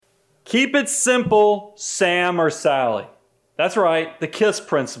Keep it simple, Sam or Sally. That's right, the KISS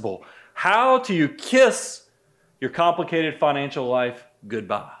principle. How do you kiss your complicated financial life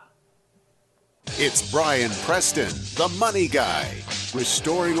goodbye? It's Brian Preston, the money guy,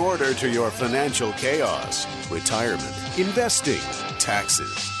 restoring order to your financial chaos, retirement, investing,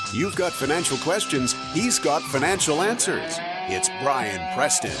 taxes. You've got financial questions, he's got financial answers. It's Brian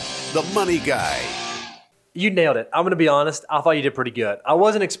Preston, the money guy. You nailed it. I'm going to be honest. I thought you did pretty good. I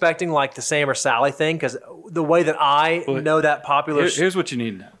wasn't expecting like the Sam or Sally thing because the way that I know that popular. Here's what you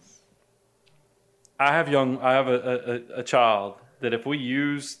need to know. I have a child that if we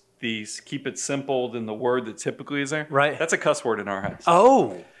use these keep it simple than the word that typically is there, right? That's a cuss word in our house.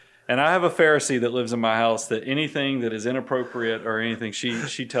 Oh. And I have a Pharisee that lives in my house that anything that is inappropriate or anything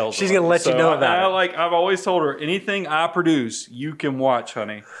she tells she's going to let you know about it. I've always told her anything I produce you can watch,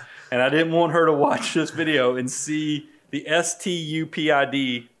 honey. And I didn't want her to watch this video and see the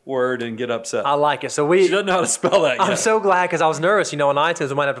STUPID word and get upset. I like it. So she doesn't know how to spell that yet. I'm so glad because I was nervous. On iTunes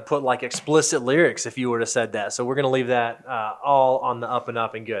we might have to put like explicit lyrics if you were to said that. So we're going to leave that all on the up and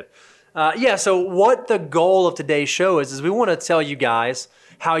up and good. So what the goal of today's show is we want to tell you guys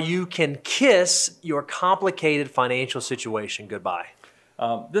how you can kiss your complicated financial situation goodbye.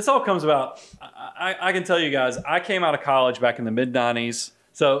 This all comes about, I can tell you guys, I came out of college back in the mid-90s.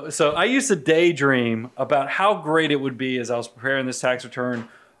 So I used to daydream about how great it would be as I was preparing this tax return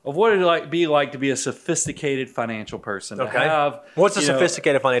of what it'd be like to be a sophisticated financial person. Okay. What's a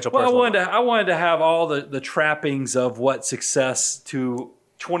sophisticated financial person? Well, I wanted to have all the trappings of what success to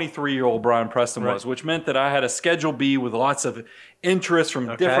 23-year-old Brian Preston was, which meant that I had a Schedule B with lots of interest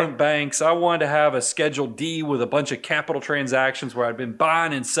from different banks. I wanted to have a Schedule D with a bunch of capital transactions where I'd been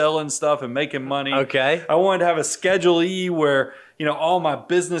buying and selling stuff and making money. Okay. I wanted to have a Schedule E where all my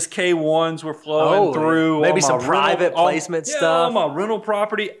business K1s were flowing through. Maybe some private placement stuff. All my rental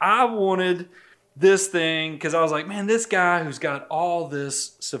property. I wanted this thing because I was like, man, this guy who's got all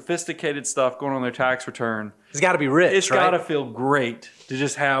this sophisticated stuff going on their tax return. He's got to be rich, It's got to feel great to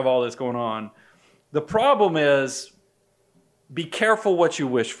just have all this going on. The problem is, be careful what you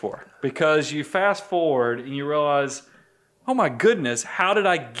wish for, because you fast forward and you realize, oh my goodness, how did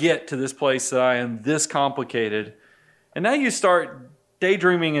I get to this place that I am this complicated? And now you start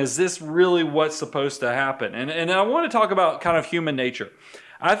daydreaming, is this really what's supposed to happen? And I want to talk about kind of human nature.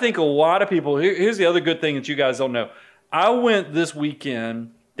 I think a lot of people, here's the other good thing that you guys don't know. I went this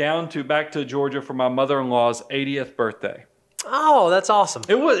weekend back to Georgia for my mother-in-law's 80th birthday. Oh, that's awesome.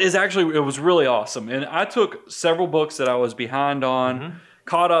 It was really awesome. And I took several books that I was behind on,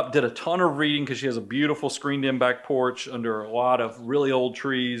 caught up, did a ton of reading because she has a beautiful screened-in back porch under a lot of really old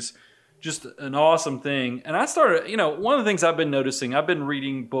trees. Just an awesome thing. And I started, one of the things I've been noticing, I've been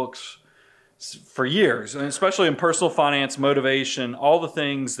reading books for years, and especially in personal finance, motivation, all the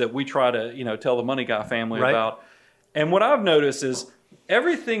things that we try to, tell the Money Guy family about. And what I've noticed is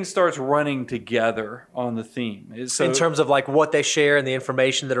everything starts running together on the theme. So, in terms of like what they share and the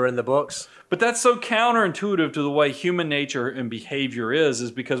information that are in the books. But that's so counterintuitive to the way human nature and behavior is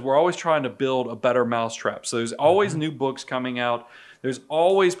because we're always trying to build a better mousetrap. So there's always new books coming out. There's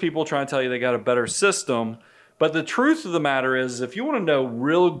always people trying to tell you they got a better system. But the truth of the matter is, if you want to know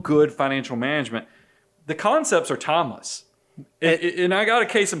real good financial management, the concepts are timeless. And I got a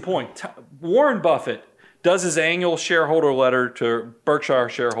case in point. Warren Buffett does his annual shareholder letter to Berkshire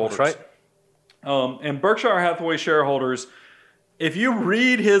shareholders. That's right. And Berkshire Hathaway shareholders, if you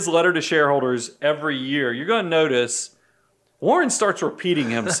read his letter to shareholders every year, you're going to notice Warren starts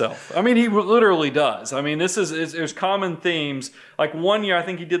repeating himself. I mean, he literally does. I mean, there's common themes. Like one year, I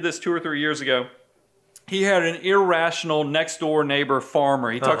think he did this 2 or 3 years ago. He had an irrational next door neighbor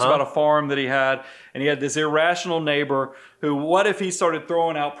farmer. He talks about a farm that he had, and he had this irrational neighbor who, what if he started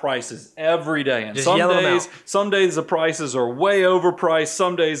throwing out prices every day? And some days the prices are way overpriced.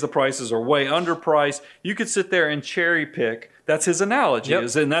 Some days the prices are way underpriced. You could sit there and cherry pick. That's his analogy,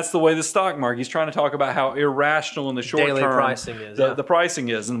 and that's the way the stock market. He's trying to talk about how irrational in the short term the pricing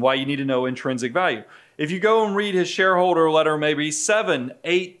is, and why you need to know intrinsic value. If you go and read his shareholder letter maybe 7,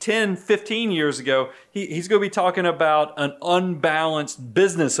 8, 10, 15 years ago, he's going to be talking about an unbalanced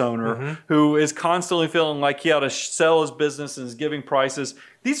business owner who is constantly feeling like he ought to sell his business and is giving prices.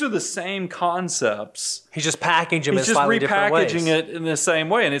 These are the same concepts. He's just packaging them in slightly different ways. He's just repackaging it in the same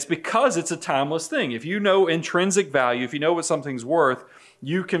way, and it's because it's a timeless thing. If you know intrinsic value, if you know what something's worth,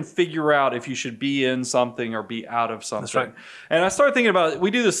 you can figure out if you should be in something or be out of something. That's right. And I started thinking about,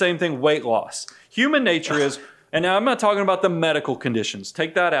 we do the same thing, weight loss. Human nature is, And now I'm not talking about the medical conditions.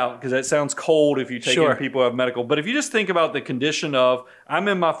 Take that out because that sounds cold if you take Sure. in people who have medical. But if you just think about the condition of, I'm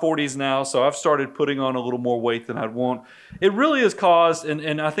in my 40s now, so I've started putting on a little more weight than I'd want. It really has caused,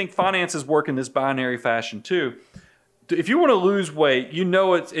 and I think finances work in this binary fashion too. If you want to lose weight, you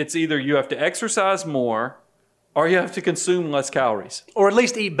know it's either you have to exercise more or you have to consume less calories. Or at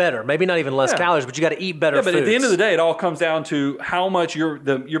least eat better. Maybe not even less Yeah. calories, but you got to eat better Yeah, but foods. at the end of the day, it all comes down to how much you're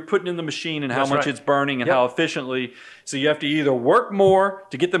putting in the machine and how That's much right. it's burning and Yep. how efficiently. So you have to either work more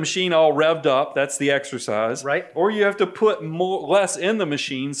to get the machine all revved up. That's the exercise, Right. Or you have to put less in the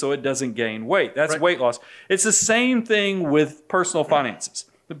machine so it doesn't gain weight. That's Right. weight loss. It's the same thing with personal finances.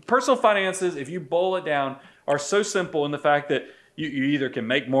 The personal finances, if you boil it down, are so simple in the fact that you either can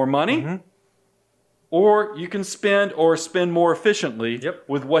make more money. Mm-hmm. Or you can spend more efficiently Yep.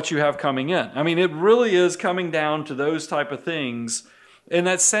 with what you have coming in. I mean, it really is coming down to those type of things. And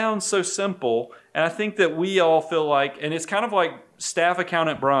that sounds so simple. And I think that we all feel like, and it's kind of like staff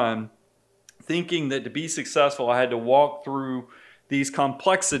accountant Brian thinking that to be successful, I had to walk through these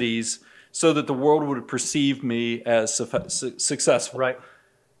complexities so that the world would perceive me as successful. Right.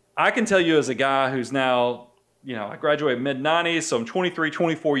 I can tell you as a guy who's now, I graduated mid-90s, so I'm 23,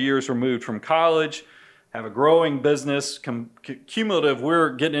 24 years removed from college, have a growing business, cumulative, we're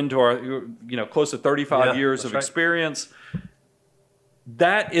getting into our, close to 35 years that's of right. experience.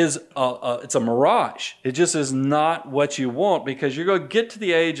 That is, it's a mirage. It just is not what you want because you're going to get to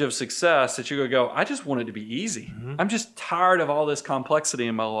the age of success that you're going to go, I just want it to be easy. Mm-hmm. I'm just tired of all this complexity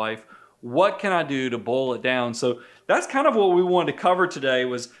in my life. What can I do to boil it down? So that's kind of what we wanted to cover today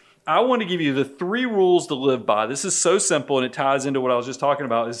was I want to give you the 3 rules to live by. This is so simple and it ties into what I was just talking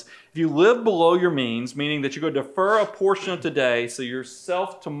about is if you live below your means, meaning that you're going to defer a portion of today so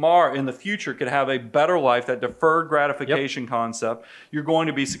yourself tomorrow in the future could have a better life, that deferred gratification concept, you're going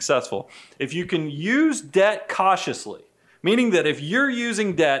to be successful. If you can use debt cautiously, meaning that if you're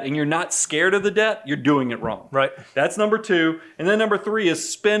using debt and you're not scared of the debt, you're doing it wrong. Right. That's number 2. And then number 3 is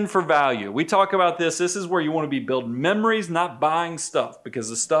spend for value. We talk about this. This is where you want to be building memories, not buying stuff, because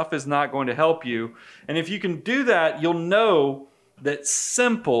the stuff is not going to help you. And if you can do that, you'll know that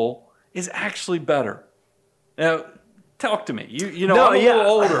simple is actually better. Now, talk to me. I'm a little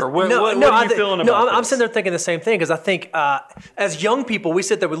older. What are you feeling about I'm this? sitting there thinking the same thing because I think as young people, we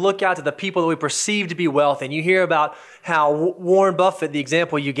sit there, we look out to the people that we perceive to be wealthy, and you hear about how Warren Buffett, the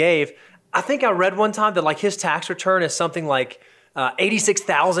example you gave, I think I read one time that like his tax return is something like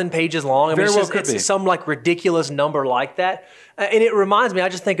 86,000 pages long. I mean, it's some like ridiculous number like that. And it reminds me, I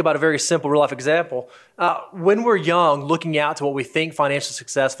just think about a very simple real life example. When we're young, looking out to what we think financial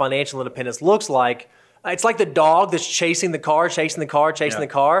success, financial independence looks like, it's like the dog that's chasing the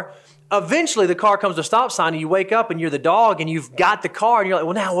car. Eventually, the car comes to a stop sign, and you wake up, and you're the dog, and you've got the car, and you're like,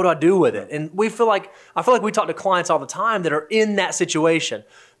 well, now what do I do with it? And I feel like we talk to clients all the time that are in that situation.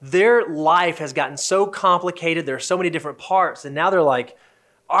 Their life has gotten so complicated. There are so many different parts, and now they're like,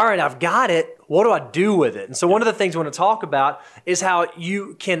 all right, I've got it. What do I do with it? And so one of the things we want to talk about is how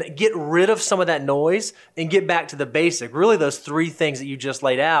you can get rid of some of that noise and get back to the basic. Really, those 3 things that you just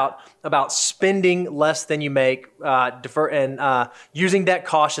laid out about spending less than you make, using debt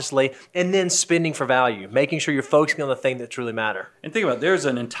cautiously, and then spending for value, making sure you're focusing on the thing that truly matter. And think about it, there's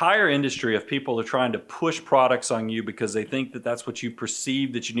an entire industry of people that are trying to push products on you because they think that that's what you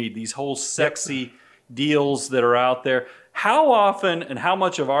perceive that you need. These whole sexy deals that are out there. How often and how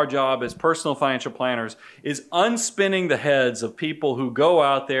much of our job as personal financial planners is unspinning the heads of people who go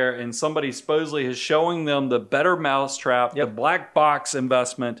out there and somebody supposedly is showing them the better mousetrap, the black box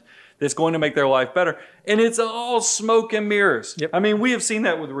investment that's going to make their life better. And it's all smoke and mirrors. I mean, we have seen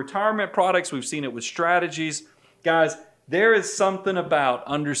that with retirement products. We've seen it with strategies. Guys, there is something about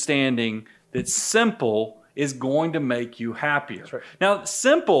understanding that simple is going to make you happier. Right. Now,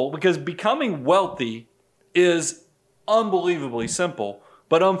 simple, because becoming wealthy is unbelievably simple,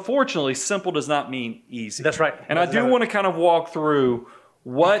 but unfortunately, simple does not mean easy. That's right. And I do want to kind of walk through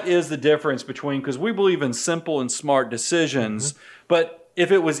what is the difference between, because we believe in simple and smart decisions, but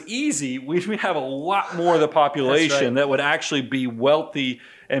if it was easy, we'd have a lot more of the population that would actually be wealthy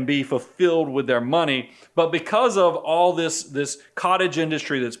and be fulfilled with their money. But because of all this cottage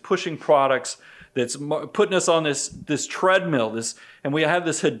industry that's pushing products, that's putting us on this treadmill, and we have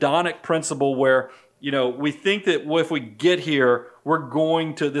this hedonic principle where we think that if we get here, we're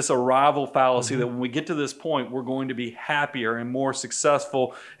going to this arrival fallacy that when we get to this point, we're going to be happier and more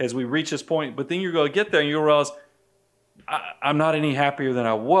successful as we reach this point. But then you're going to get there and you'll realize, I'm not any happier than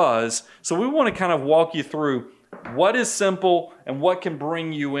I was. So we want to kind of walk you through What is simple and what can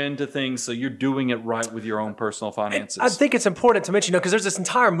bring you into things so you're doing it right with your own personal finances? I think it's important to mention, because there's this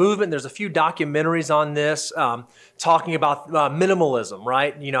entire movement. There's a few documentaries on this talking about minimalism,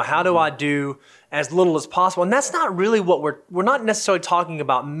 right? How do I do as little as possible? And that's not really what we're not necessarily talking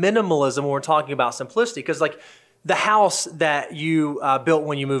about minimalism when we're talking about simplicity, because like the house that you built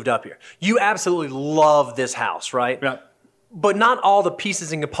when you moved up here, you absolutely love this house, right? Yeah. But not all the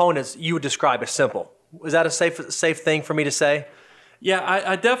pieces and components you would describe as simple. Is that a safe thing for me to say? Yeah,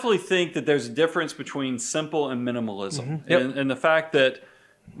 I definitely think that there's a difference between simple and minimalism. Mm-hmm. Yep. And the fact that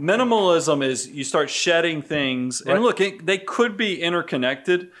minimalism is you start shedding things. Right. And look, they could be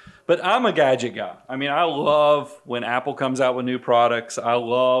interconnected, but I'm a gadget guy. I mean, I love when Apple comes out with new products. I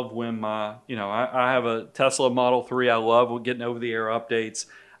love when I have a Tesla Model 3. I love getting over-the-air updates.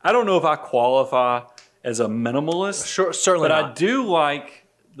 I don't know if I qualify as a minimalist. Sure, certainly but not. I do like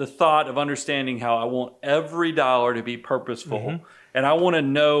the thought of understanding how I want every dollar to be purposeful. Mm-hmm. And I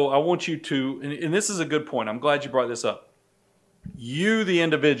want you to, and this is a good point. I'm glad you brought this up. You, the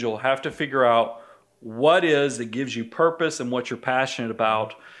individual, have to figure out what is that gives you purpose and what you're passionate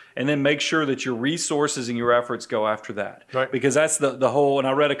about, and then make sure that your resources and your efforts go after that. Right. Because that's the whole, and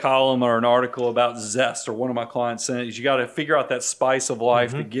I read a column or an article about zest, or one of my clients said, is you got to figure out that spice of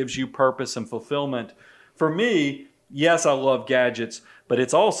life that gives you purpose and fulfillment. For me, yes, I love gadgets, but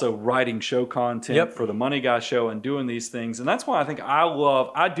it's also writing show content for the Money Guy Show and doing these things. And that's why I think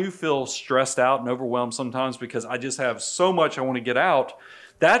I do feel stressed out and overwhelmed sometimes, because I just have so much I want to get out.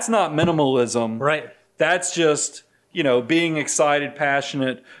 That's not minimalism. Right. That's just, being excited,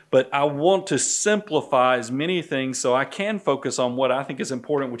 passionate, but I want to simplify as many things so I can focus on what I think is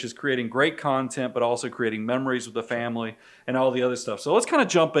important, which is creating great content, but also creating memories with the family and all the other stuff. So let's kind of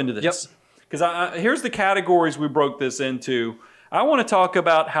jump into this. Because here's the categories we broke this into. I want to talk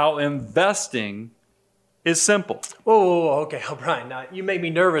about how investing is simple. Whoa, okay, Brian. Now, you make me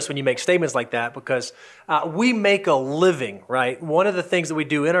nervous when you make statements like that, because we make a living, right? One of the things that we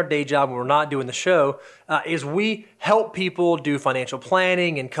do in our day job when we're not doing the show is we help people do financial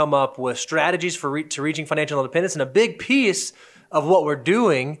planning and come up with strategies to reaching financial independence. And a big piece of what we're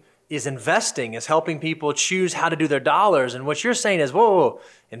doing is investing, is helping people choose how to do their dollars. And what you're saying is, whoa,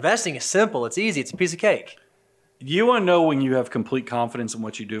 investing is simple. It's easy. It's a piece of cake. You want to know when you have complete confidence in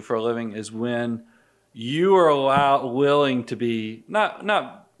what you do for a living is when you are willing to be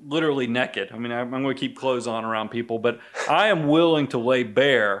not literally naked. I mean, I'm going to keep clothes on around people, but I am willing to lay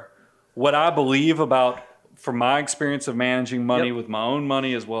bare what I believe about, from my experience of managing money with my own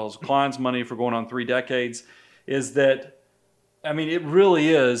money as well as clients' money for going on 3 decades, is that, I mean, it really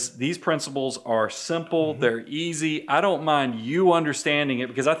is. These principles are simple. They're easy. I don't mind you understanding it,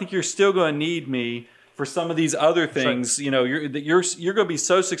 because I think you're still going to need me for some of these other things. Right. You're going to be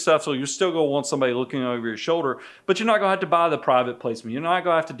so successful. You're still going to want somebody looking over your shoulder, but you're not going to have to buy the private placement. You're not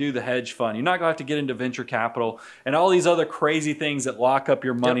going to have to do the hedge fund. You're not going to have to get into venture capital and all these other crazy things that lock up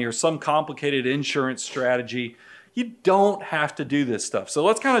your money or some complicated insurance strategy. You don't have to do this stuff. So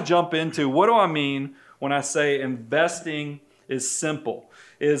let's kind of jump into, what do I mean when I say investing is simple?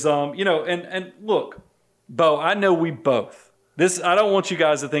 And look, Bo, I know we both. I don't want you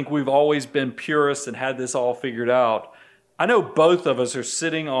guys to think we've always been purists and had this all figured out. I know both of us are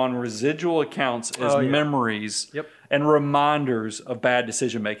sitting on residual accounts as memories and reminders of bad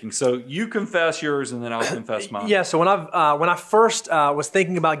decision making. So you confess yours, and then I'll confess mine. Yeah. So when I first was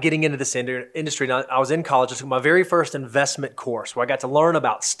thinking about getting into this industry, and I was in college, I took my very first investment course where I got to learn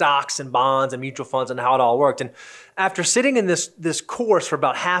about stocks and bonds and mutual funds and how it all worked. And after sitting in this course for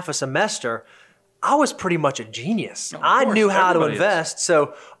about half a semester, I was pretty much a genius. I knew how to invest.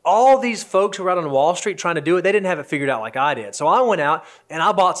 So all these folks who were out on Wall Street trying to do it, they didn't have it figured out like I did. So I went out and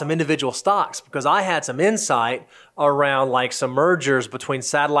I bought some individual stocks because I had some insight around like some mergers between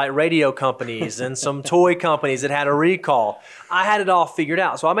satellite radio companies and some toy companies that had a recall. I had it all figured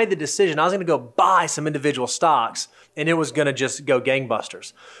out. So I made the decision I was going to go buy some individual stocks, and it was going to just go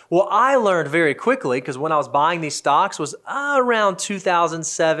gangbusters. Well, I learned very quickly, because when I was buying these stocks was around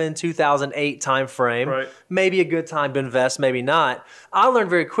 2007, 2008 time frame. Right. Maybe a good time to invest, maybe not. I learned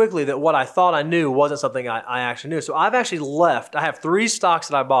very quickly that what I thought I knew wasn't something I actually knew. So I've actually I have 3 stocks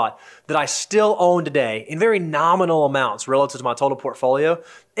that I bought that I still own today in very nominal amounts relative to my total portfolio.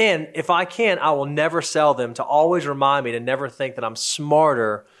 And if I can, I will never sell them, to always remind me to never think that I'm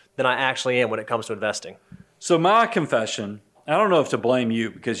smarter than I actually am when it comes to investing. So my confession, I don't know if to blame you,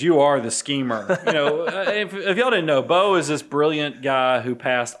 because you are the schemer. If y'all didn't know, Bo is this brilliant guy who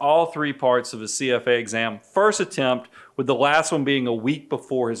passed all 3 parts of his CFA exam, first attempt with the last one being a week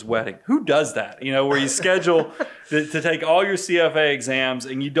before his wedding. Who does that? You know, where you schedule to take all your CFA exams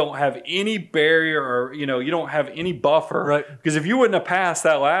and you don't have any barrier or, you know, you don't have any buffer. Right. Because if you wouldn't have passed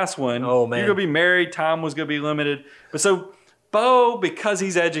that last one, oh, man, you're going to be married. Time was going to be limited. But so Bo, because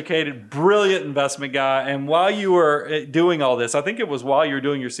he's educated, brilliant investment guy. And while you were doing all this, I think it was while you were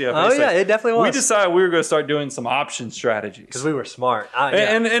doing your CFA. Oh, yeah, it definitely was. We decided we were going to start doing some option strategies. Because we were smart.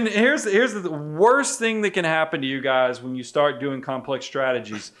 Yeah. And here's the worst thing that can happen to you guys when you start doing complex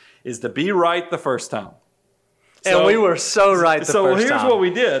strategies is to be right the first time. And we were so right the first time. So here's what we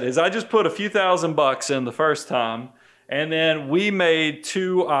did is I just put a few $1,000 in the first time. And then we made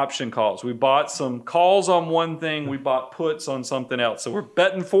 2 option calls. We bought some calls on one thing. We bought puts on something else. So we're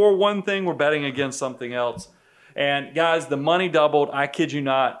betting for one thing. We're betting against something else. And guys, the money doubled, I kid you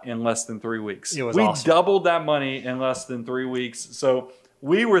not, in less than 3 weeks. It was we awesome. doubled that money in less than 3 weeks. So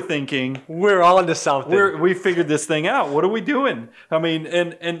we were thinking, we're on to something. We figured this thing out. What are we doing? I mean,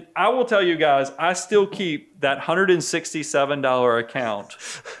 and I will tell you guys, I still keep that $167 account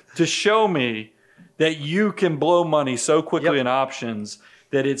to show me that you can blow money so quickly in options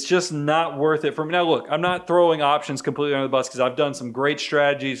that it's just not worth it for me. Now, look, I'm not throwing options completely under the bus because I've done some great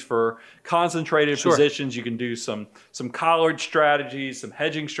strategies for concentrated positions. You can do some collared strategies, some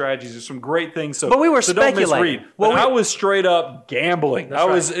hedging strategies. There's some great things. So, but we were speculating. Don't misread. But I was straight up gambling.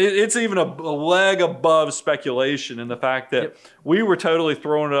 That's right. It's even a leg above speculation in the fact that we were totally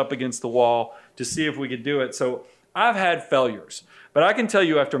throwing it up against the wall to see if we could do it. So I've had failures. But I can tell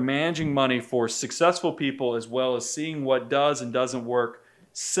you, after managing money for successful people as well as seeing what does and doesn't work,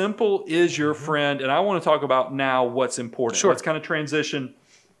 simple is your friend. And I want to talk about now what's important. Sure. Let's kind of transition.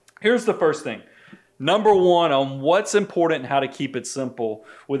 Here's the first thing. Number one on what's important and how to keep it simple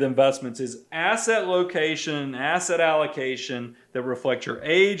with investments is asset location, asset allocation that reflect your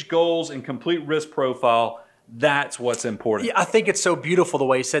age, goals, and complete risk profile. That's what's important. Yeah, I think it's so beautiful the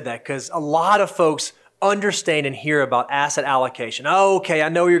way you said that because a lot of folks understand and hear about asset allocation. Oh, okay, I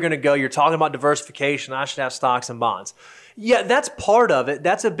know where you're going to go. You're talking about diversification. I should have stocks and bonds. Yeah, that's part of it.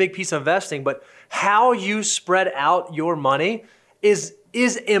 That's a big piece of investing. But how you spread out your money is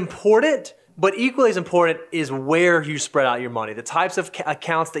important, but equally as important is where you spread out your money, the types of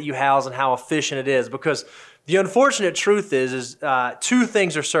accounts that you house and how efficient it is. Because the unfortunate truth is 2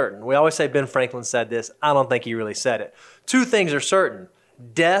 things are certain. We always say Ben Franklin said this. I don't think he really said it. 2 things are certain: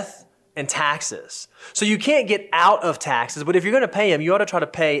 death and taxes. So you can't get out of taxes, but if you're going to pay them, you ought to try to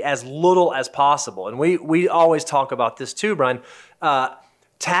pay as little as possible. And we always talk about this too, Brian.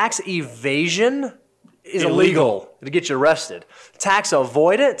 Tax evasion is illegal to get you arrested. Tax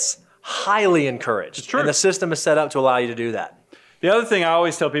avoidance, highly encouraged. It's true. And the system is set up to allow you to do that. The other thing I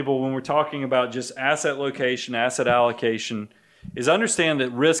always tell people when we're talking about just asset location, asset allocation, is understand that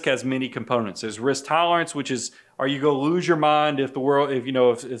risk has many components. There's risk tolerance, which is, are you going to lose your mind if the world, if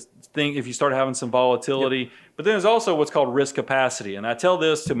you start having some volatility? Yep. But then there's also what's called risk capacity. And I tell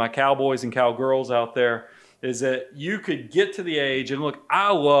this to my cowboys and cowgirls out there, is that you could get to the age, and look,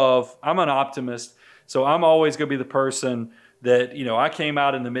 I'm an optimist, so I'm always going to be the person that, you know, I came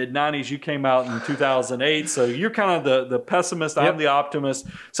out in the mid-90s, you came out in 2008, so you're kind of the pessimist, I'm the optimist.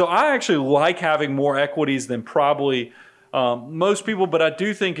 So I actually like having more equities than probably most people, but I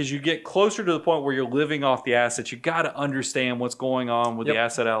do think as you get closer to the point where you're living off the assets, you got to understand what's going on with the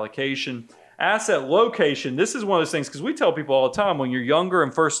asset allocation. Asset location, this is one of those things, because we tell people all the time when you're younger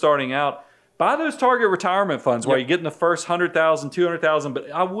and first starting out, buy those target retirement funds where you get in the first 100,000, 200,000.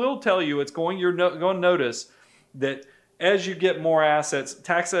 But I will tell you, you're going to notice that as you get more assets,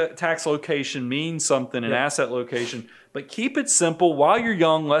 tax location means something in asset location. But keep it simple while you're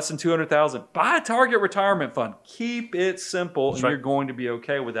young, less than 200,000. Buy a target retirement fund. Keep it simple, and you're going to be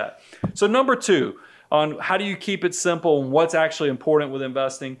okay with that. So number 2, on how do you keep it simple and what's actually important with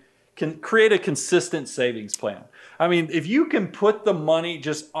investing, can create a consistent savings plan. I mean, if you can put the money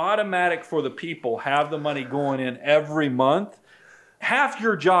just automatic for the people, have the money going in every month, half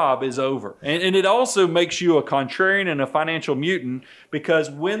your job is over. And it also makes you a contrarian and a financial mutant, because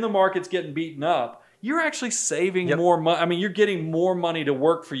when the market's getting beaten up, you're actually saving more money. I mean, you're getting more money to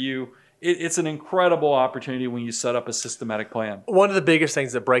work for you. It's an incredible opportunity when you set up a systematic plan. One of the biggest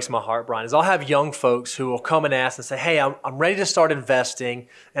things that breaks my heart, Brian, is I'll have young folks who will come and ask and say, hey, I'm ready to start investing,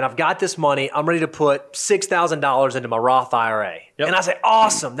 and I've got this money. I'm ready to put $6,000 into my Roth IRA. And I say,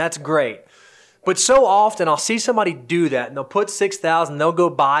 awesome, that's great. But so often I'll see somebody do that, and they'll put $6,000, they'll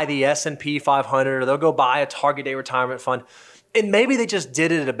go buy the S&P 500, or they'll go buy a target date retirement fund. And maybe they just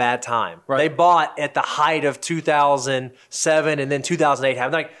did it at a bad time. Right. They bought at the height of 2007 and then 2008. They're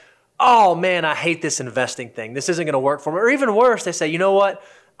like, oh man, I hate this investing thing. This isn't going to work for me. Or even worse, they say, you know what?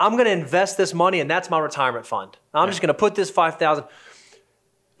 I'm going to invest this money and that's my retirement fund. I'm just going to put this $5,000.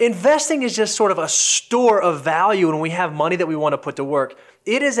 Investing is just sort of a store of value when we have money that we want to put to work.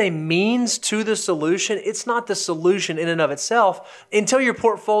 It is a means to the solution. It's not the solution in and of itself until your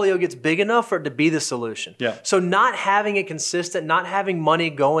portfolio gets big enough for it to be the solution. Yeah. So not having it consistent, not having money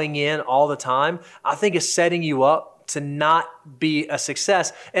going in all the time, I think is setting you up to not be a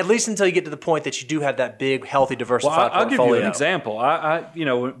success, at least until you get to the point that you do have that big, healthy, diversified I'll portfolio. give you an example.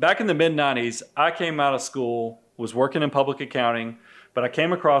 Back in the mid-'90s, I came out of school, was working in public accounting, but I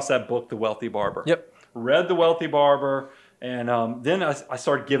came across that book, The Wealthy Barber. Yep. Read The Wealthy Barber, and then I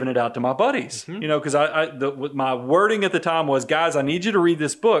started giving it out to my buddies. Because my wording at the time was, guys, I need you to read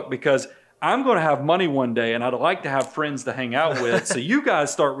this book because I'm going to have money one day, and I'd like to have friends to hang out with. So you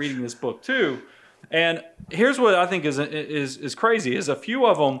guys start reading this book too. And here's what I think is crazy: is a few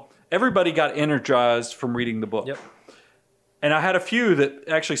of them, everybody got energized from reading the book. Yep. And I had a few that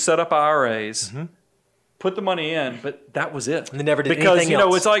actually set up IRAs. Put the money in, but that was it. And they never did because anything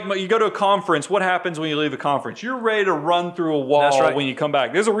else. It's like you go to a conference. What happens when you leave a conference? You're ready to run through a wall. That's right. When you come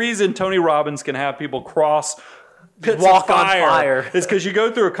back. There's a reason Tony Robbins can have people cross pits Walk of on fire. It's because you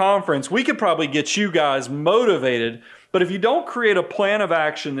go through a conference. We could probably get you guys motivated, but if you don't create a plan of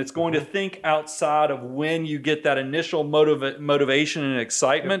action that's going to think outside of when you get that initial motivation and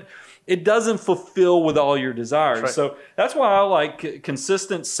excitement, it doesn't fulfill with all your desires. Right. So that's why I like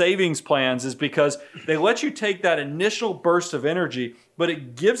consistent savings plans, is because they let you take that initial burst of energy, but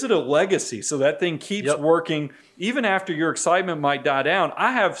it gives it a legacy. So that thing keeps working even after your excitement might die down.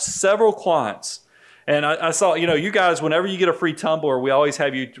 I have several clients, and I saw, you guys, whenever you get a free tumbler, we always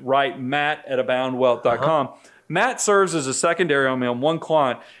have you write matt@aboundwealth.com. Matt serves as a secondary on me on one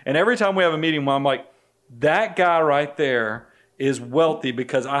client. And every time we have a meeting, I'm like, that guy right there is wealthy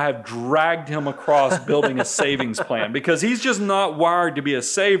because I have dragged him across building a savings plan, because he's just not wired to be a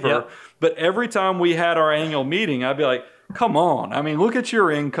saver. Yep. But every time we had our annual meeting, I'd be like, come on. I mean, look at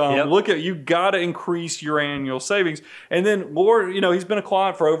your income. Yep. You got to increase your annual savings. And then Lord, he's been a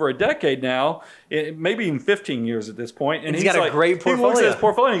client for over a decade now, maybe even 15 years at this point. And he's got a great portfolio. He looks at his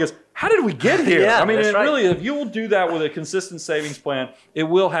portfolio and he goes, how did we get here? Yeah, I mean, that's right. really, if you will do that with a consistent savings plan, it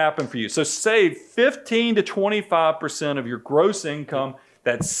will happen for you. So save 15 to 25% of your gross income.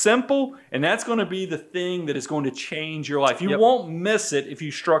 That's simple, and that's going to be the thing that is going to change your life. You won't miss it if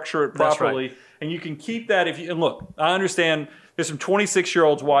you structure it properly. That's right. And you can keep that and look, I understand there's some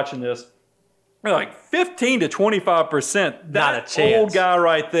 26-year-olds watching this. They're like, 15 to 25%. Not a That chance. old guy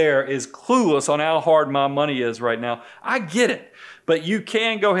right there is clueless on how hard my money is right now. I get it. But you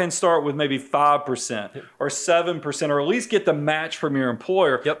can go ahead and start with maybe 5% or 7%, or at least get the match from your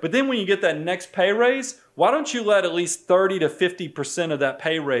employer. Yep. But then when you get that next pay raise, why don't you let at least 30 to 50% of that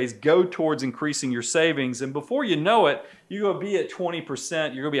pay raise go towards increasing your savings? And before you know it, you're going to be at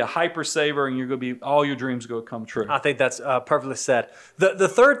 20%. You're going to be a hyper saver, and you're going to be, all your dreams are going to come true. I think that's perfectly said. The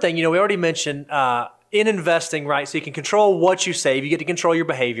third thing, we already mentioned in investing, right? So you can control what you save. You get to control your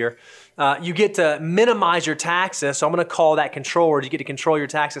behavior. You get to minimize your taxes. So I'm going to call that control word. You get to control your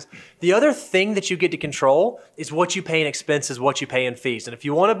taxes. The other thing that you get to control is what you pay in expenses, what you pay in fees. And if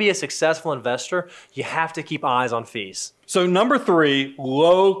you want to be a successful investor, you have to keep eyes on fees. So number 3,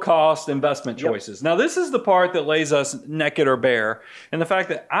 low-cost investment choices. Now, this is the part that lays us naked or bare, and the fact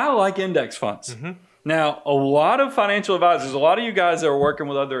that I like index funds. Now, a lot of financial advisors, a lot of you guys that are working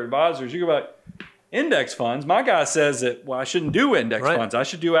with other advisors, you go back, index funds. My guy says that, I shouldn't do index funds. I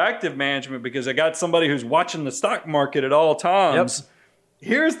should do active management because I got somebody who's watching the stock market at all times.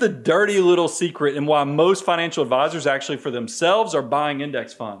 Here's the dirty little secret and why most financial advisors actually for themselves are buying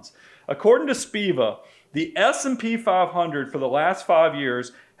index funds. According to Spiva, the S&P 500 for the last 5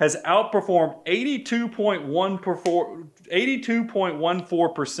 years has outperformed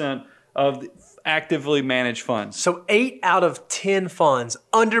 82.14% of the actively managed funds. So 8 out of 10 funds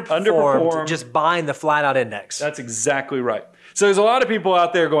underperformed just buying the flat out index. That's exactly right. So there's a lot of people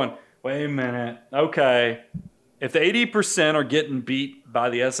out there going, wait a minute, okay, if the 80% are getting beat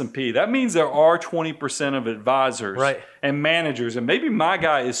by the S&P, that means there are 20% of advisors and managers, and maybe my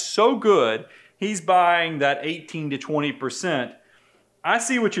guy is so good, he's buying that 18 to 20%. I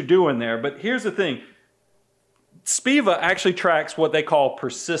see what you're doing there, but here's the thing. Spiva actually tracks what they call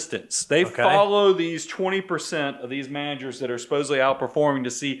persistence. They follow these 20% of these managers that are supposedly outperforming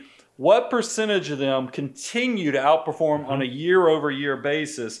to see what percentage of them continue to outperform on a year-over-year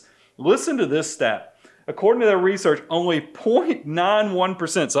basis. Listen to this stat. According to their research, only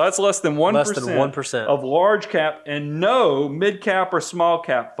 0.91%, so that's less than 1%, less than 1%. of large cap and no mid cap or small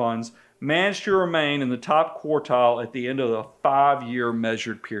cap funds managed to remain in the top quartile at the end of the 5-year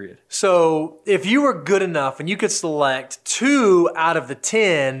measured period. So if you were good enough and you could select 2 out of the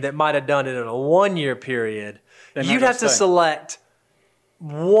 10 that might have done it in a 1-year period, you'd have to select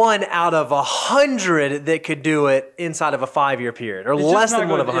 1 out of 100 that could do it inside of a 5-year period, or less than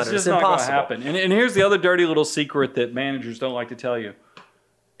 1 of 100. It's impossible. Not going to happen. And here's the other dirty little secret that managers don't like to tell you.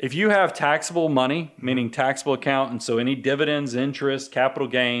 If you have taxable money, meaning taxable account, and so any dividends, interest, capital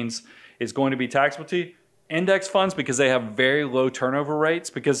gains is going to be taxable to you, index funds, because they have very low turnover rates.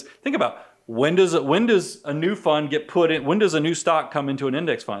 Because think about, when does a new fund get put in? When does a new stock come into an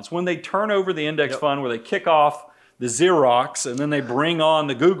index fund? It's when they turn over the index fund, where they kick off the Xerox and then they bring on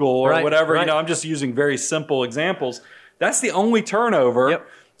the Google or whatever. You know, I'm just using very simple examples. That's the only turnover.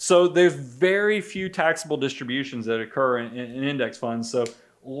 So there's very few taxable distributions that occur in index funds. So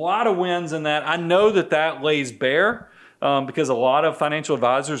a lot of wins in that. I know that lays bare because a lot of financial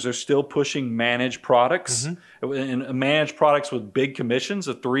advisors are still pushing managed products, and managed products with big commissions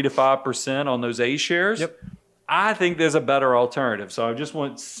of 3 to 5% on those A shares. I think there's a better alternative. So I just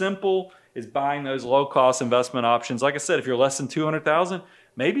want simple is buying those low-cost investment options. Like I said, if you're less than $200,000,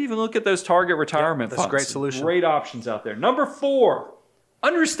 maybe even look at those target retirement funds. That's a great solution. Great options out there. Number 4,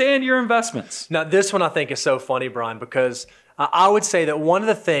 understand your investments. Now, this one I think is so funny, Brian, because I would say that one of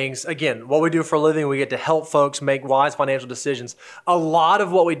the things, again, what we do for a living, we get to help folks make wise financial decisions. A lot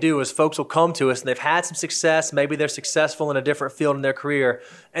of what we do is folks will come to us and they've had some success. Maybe they're successful in a different field in their career,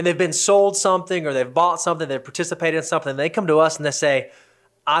 and they've been sold something or they've bought something, they've participated in something. And they come to us and they say,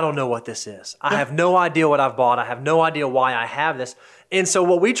 I don't know what this is. I have no idea what I've bought. I have no idea why I have this. And so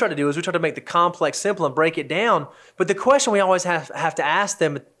what we try to do is we try to make the complex simple and break it down. But the question we always have to ask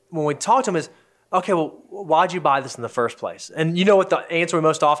them when we talk to them is, okay, well, why'd you buy this in the first place? And you know what the answer we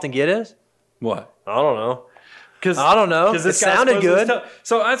most often get is? What? I don't know. I don't know. It sounded good.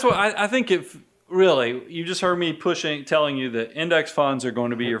 So that's what I think. If really, you just heard me telling you that index funds are going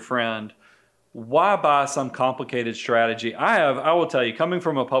to be your friend. Why buy some complicated strategy? I will tell you, coming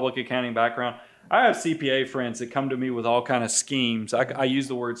from a public accounting background, I have CPA friends that come to me with all kind of schemes. I use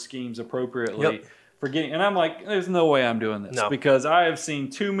the word schemes appropriately. And I'm like, there's no way I'm doing this because I have seen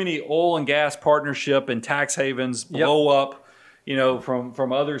too many oil and gas partnership and tax havens blow up,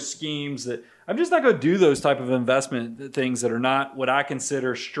 from other schemes that I'm just not going to do those type of investment things that are not what I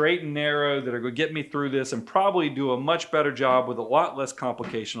consider straight and narrow, that are going to get me through this and probably do a much better job with a lot less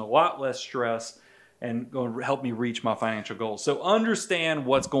complication, a lot less stress, and going to help me reach my financial goals. So understand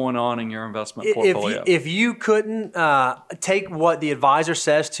what's going on in your investment portfolio. If you couldn't take what the advisor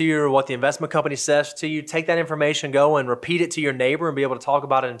says to you or what the investment company says to you, take that information, go and repeat it to your neighbor and be able to talk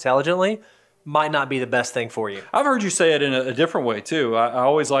about it intelligently, might not be the best thing for you. I've heard you say it in a different way too. I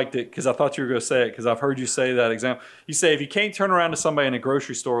always liked it because I thought you were going to say it because I've heard you say that example. You say if you can't turn around to somebody in a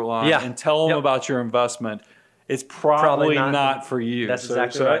grocery store line and tell them about your investment, it's probably not for you. That's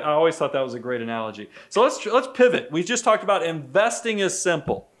exactly right. I always thought that was a great analogy. So let's pivot. We just talked about investing is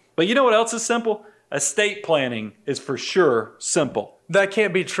simple. But you know what else is simple? Estate planning is for sure simple. That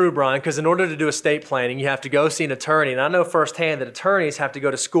can't be true, Brian, because in order to do estate planning, you have to go see an attorney. And I know firsthand that attorneys have to go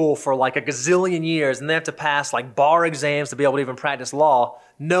to school for like a gazillion years, and they have to pass like bar exams to be able to even practice law.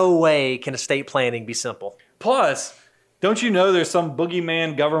 No way can estate planning be simple. Plus, don't you know there's some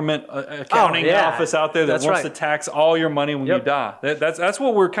boogeyman government accounting office out there that wants to tax all your money when you die? That's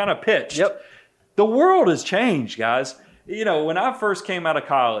what we're kind of pitched. The world has changed, guys. When I first came out of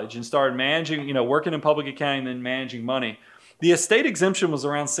college and started managing, working in public accounting and then managing money, the estate exemption was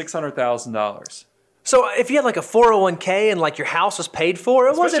around $600,000. So if you had like a 401k and like your house was paid for,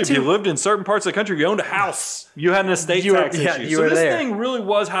 it wasn't too... if you lived in certain parts of the country, you owned a house, you had an estate tax issue. So this thing really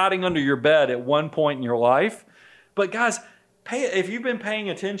was hiding under your bed at one point in your life. But guys, if you've been paying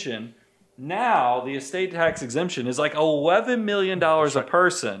attention, now the estate tax exemption is like $11 million a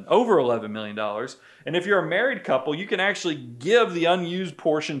person, over $11 million. And if you're a married couple, you can actually give the unused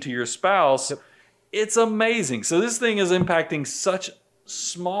portion to your spouse. It's amazing. So this thing is impacting such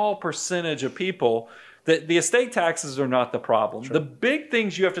small percentage of people that the estate taxes are not the problem. The big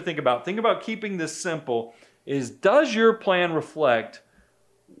things you have to think about keeping this simple, is does your plan reflect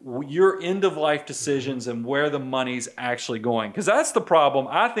your end-of-life decisions and where the money's actually going? Because that's the problem.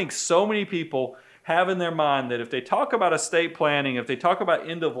 I think so many people have in their mind that if they talk about estate planning, if they talk about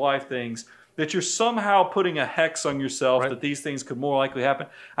end-of-life things, that you're somehow putting a hex on yourself that these things could more likely happen.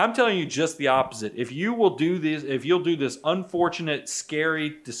 I'm telling you just the opposite. If you'll do this unfortunate,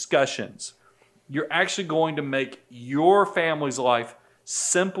 scary discussions, you're actually going to make your family's life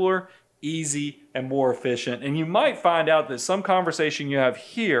simpler, easy, and more efficient. And you might find out that some conversation you have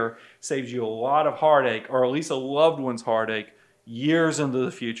here saves you a lot of heartache, or at least a loved one's heartache, years into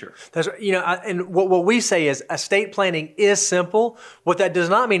the future. That's right. And what we say is estate planning is simple. What that does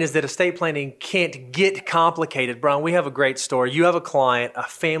not mean is that estate planning can't get complicated. Brian, we have a great story. You have a client, a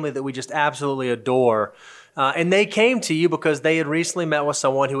family that we just absolutely adore. And they came to you because they had recently met with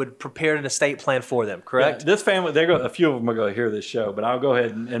someone who had prepared an estate plan for them, correct? Yeah, this family, a few of them are going to hear this show, but I'll go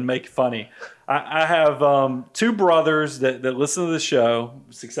ahead and make it funny. I have two brothers that listen to the show,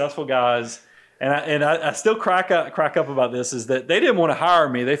 successful guys, and I still crack up about this, is that they didn't want to hire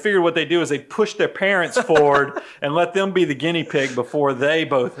me. They figured what they do is they push their parents forward and let them be the guinea pig before they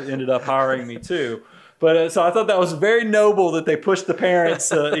both ended up hiring me too. But so I thought that was very noble that they pushed the parents,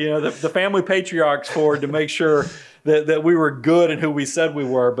 the family patriarchs forward to make sure that we were good and who we said we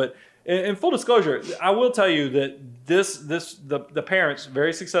were. But in full disclosure, I will tell you that the parents,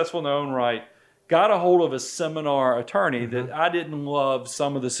 very successful in their own right, got a hold of a seminar attorney that I didn't love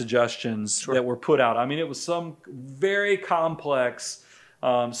some of the suggestions that were put out. I mean, it was some very complex,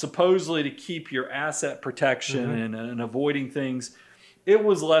 supposedly to keep your asset protection and avoiding things. It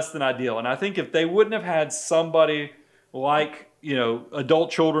was less than ideal. And I think if they wouldn't have had somebody like, adult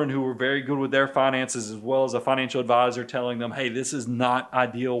children who were very good with their finances, as well as a financial advisor telling them, hey, this is not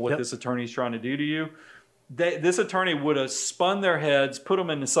ideal what this attorney is trying to do to you, this attorney would have spun their heads, put them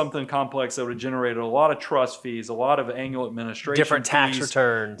into something complex that would have generated a lot of trust fees, a lot of annual administration different tax fees.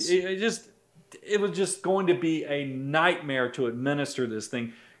 returns. It was just going to be a nightmare to administer this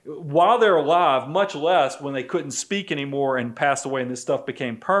thing while they're alive, much less when they couldn't speak anymore and passed away and this stuff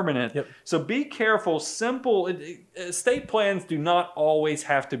became permanent. So be careful. Simple estate plans do not always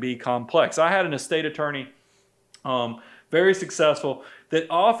have to be complex. I had an estate attorney, very successful, that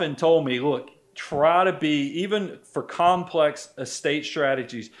often told me, look, try to be, even for complex estate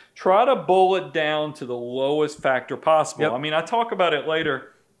strategies, try to boil it down to the lowest factor possible. I mean, I talk about it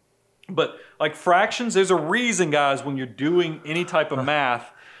later, but like fractions, there's a reason, guys, when you're doing any type of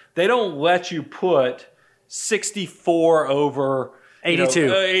math, they don't let you put 64 over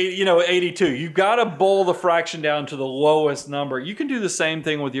 82. 82. You've got to boil the fraction down to the lowest number. You can do the same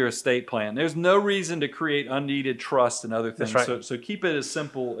thing with your estate plan. There's no reason to create unneeded trust and other things. Right. So keep it as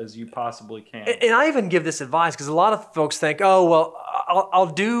simple as you possibly can. And I even give this advice because a lot of folks think, oh, well,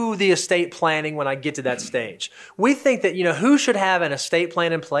 I'll do the estate planning when I get to that stage. We think that, who should have an estate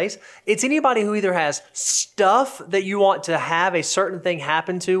plan in place? It's anybody who either has stuff that you want to have a certain thing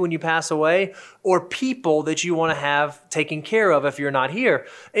happen to when you pass away, or people that you want to have taken care of if you're not here.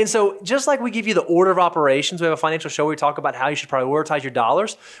 And so just like we give you the order of operations, we have a financial show where we talk about how you should prioritize your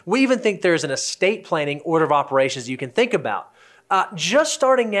dollars. We even think there's an estate planning order of operations you can think about. Just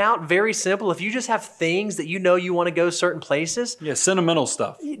starting out, very simple. If you just have things that you want to go certain places. Yeah, sentimental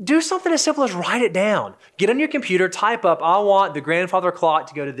stuff. Do something as simple as write it down. Get on your computer, type up, I want the grandfather clock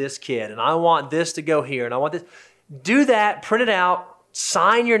to go to this kid, and I want this to go here, and I want this. Do that, print it out,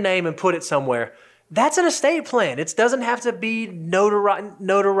 sign your name, and put it somewhere. That's an estate plan. It doesn't have to be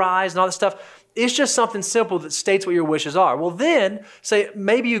notarized and all this stuff. It's just something simple that states what your wishes are. Well, then, say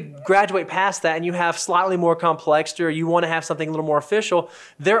maybe you graduate past that and you have slightly more complex, or you want to have something a little more official.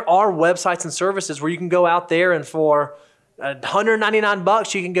 There are websites and services where you can go out there and for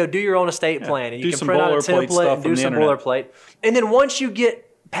 $199, you can go do your own estate plan. And you can print out a template and do some boilerplate. And then once you get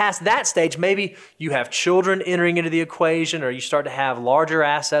past that stage, maybe you have children entering into the equation, or you start to have larger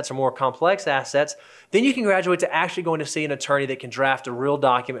assets or more complex assets, then you can graduate to actually going to see an attorney that can draft a real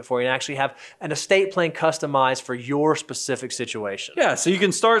document for you and actually have an estate plan customized for your specific situation. Yeah, so you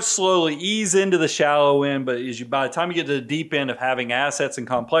can start slowly, ease into the shallow end, but by the time you get to the deep end of having assets and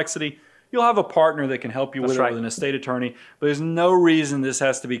complexity, you'll have a partner that can help you with it, with an estate attorney. But there's no reason this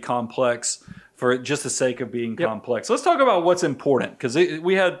has to be complex for just the sake of being complex. Let's talk about what's important, because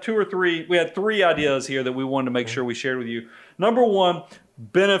we had three ideas here that we wanted to make sure we shared with you. Number one,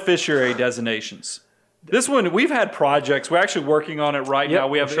 beneficiary designations. This one, we've had projects. We're actually working on it right now.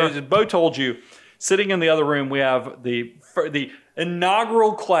 We have, as Bo told you, sitting in the other room, we have the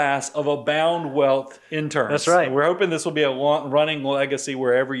inaugural class of Abound Wealth interns. That's right. We're hoping this will be a running legacy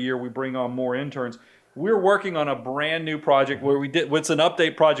where every year we bring on more interns. We're working on a brand new project where it's an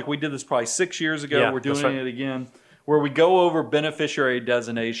update project. We did this probably 6 years ago. We're doing it again, where we go over beneficiary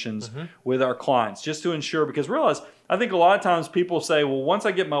designations with our clients just to ensure, because realize, I think a lot of times people say, well, once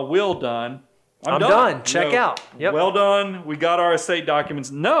I get my will done, I'm done. Check out. Well done. We got our estate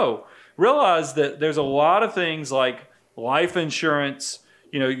documents. No. Realize that there's a lot of things like life insurance,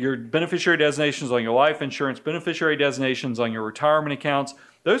 your beneficiary designations on your life insurance, beneficiary designations on your retirement accounts.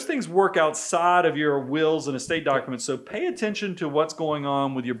 those things work outside of your wills and estate documents. So pay attention to what's going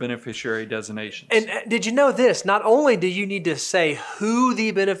on with your beneficiary designations. And did you know this? Not only do you need to say who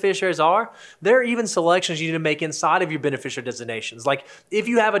the beneficiaries are, there are even selections you need to make inside of your beneficiary designations. Like if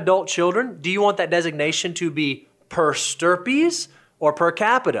you have adult children, do you want that designation to be per stirpes or per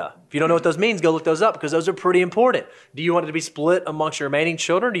capita? If you don't know what those means, go look those up because those are pretty important. Do you want it to be split amongst your remaining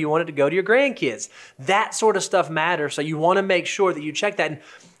children? Or do you want it to go to your grandkids? That sort of stuff matters. So you want to make sure that you check that. And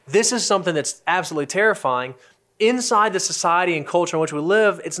this is something that's absolutely terrifying. Inside the society and culture in which we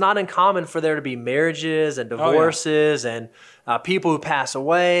live, it's not uncommon for there to be marriages and divorces and people who pass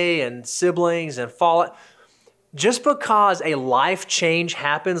away and siblings and fallout. Just because a life change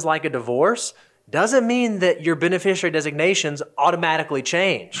happens like a divorce doesn't mean that your beneficiary designations automatically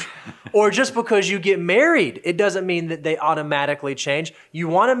change. Or just because you get married, it doesn't mean that they automatically change. You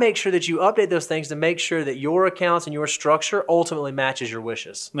want to make sure that you update those things to make sure that your accounts and your structure ultimately matches your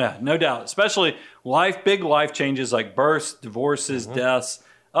wishes. Yeah, no doubt. Especially big life changes like births, divorces, deaths.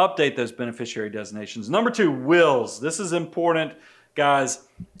 Update those beneficiary designations. Number 2, wills. This is important, guys.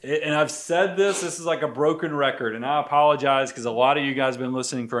 And I've said this is like a broken record, and I apologize because a lot of you guys have been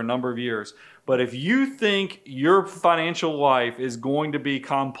listening for a number of years. But if you think your financial life is going to be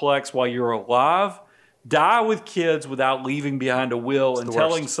complex while you're alive, die with kids without leaving behind a will and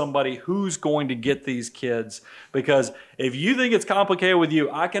telling somebody who's going to get these kids. Because if you think it's complicated with you,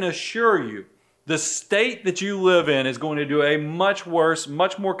 I can assure you the state that you live in is going to do a much worse,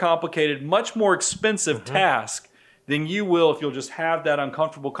 much more complicated, much more expensive task than you will if you'll just have that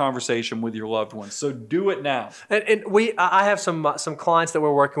uncomfortable conversation with your loved ones. So do it now. And I have some clients that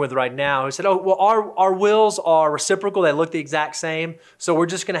we're working with right now who said, "Oh, well, our wills are reciprocal; they look the exact same. So we're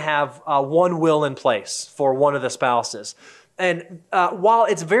just going to have one will in place for one of the spouses." And while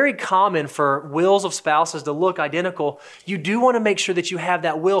it's very common for wills of spouses to look identical, you do want to make sure that you have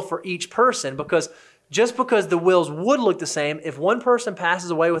that will for each person, because just because the wills would look the same, if one person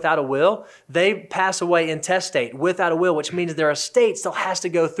passes away without a will, they pass away intestate without a will, which means their estate still has to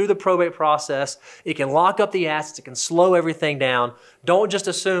go through the probate process. It can lock up the assets. It can slow everything down. Don't just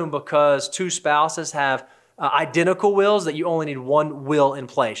assume because 2 spouses have identical wills that you only need one will in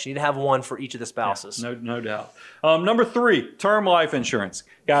place. You need to have one for each of the spouses. Yeah, no doubt. Number 3, term life insurance.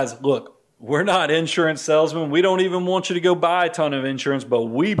 Guys, look. We're not insurance salesmen. We don't even want you to go buy a ton of insurance, but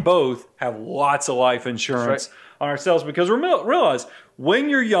we both have lots of life insurance on ourselves because realize when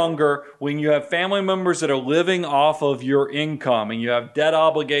you're younger, when you have family members that are living off of your income and you have debt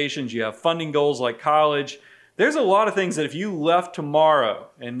obligations, you have funding goals like college, there's a lot of things that if you left tomorrow,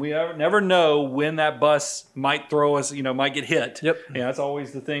 and we never know when that bus might throw us, might get hit. Yep. That's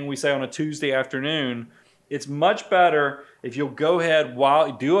always the thing we say on a Tuesday afternoon. It's much better if you'll go ahead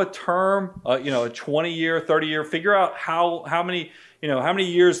do a term, a 20-year, 30-year, figure out how many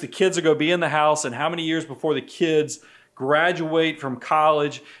years the kids are going to be in the house and how many years before the kids graduate from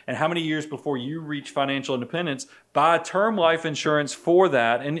college and how many years before you reach financial independence. Buy term life insurance for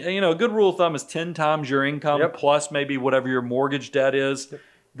that. And a good rule of thumb is 10 times your income plus maybe whatever your mortgage debt is. Yep.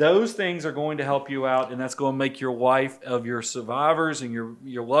 Those things are going to help you out, and that's going to make your life of your survivors and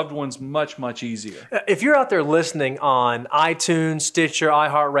your loved ones much, much easier. If you're out there listening on iTunes, Stitcher,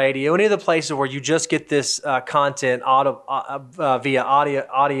 iHeartRadio, any of the places where you just get this content via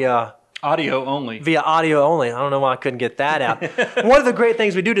audio only. Via audio only. I don't know why I couldn't get that out. One of the great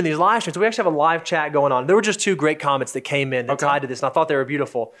things we do in these live streams, we actually have a live chat going on. There were just 2 great comments that came in that tied to this, and I thought they were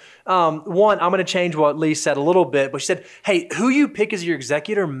beautiful. One, I'm going to change what Lee said a little bit, but she said, hey, who you pick as your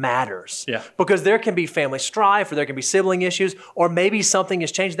executor matters. Yeah. Because there can be family strife, or there can be sibling issues, or maybe something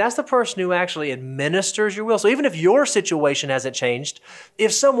has changed. That's the person who actually administers your will. So even if your situation hasn't changed,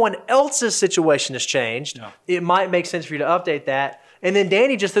 if someone else's situation has changed, it might make sense for you to update that. And then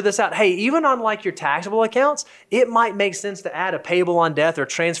Danny just threw this out. Hey, even on like your taxable accounts, it might make sense to add a payable on death or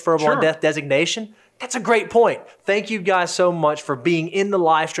transferable on death designation. That's a great point. Thank you guys so much for being in the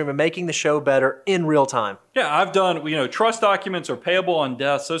live stream and making the show better in real time. Yeah, I've done, trust documents or payable on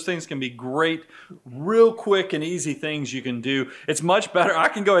deaths. Those things can be great, real quick and easy things you can do. It's much better. I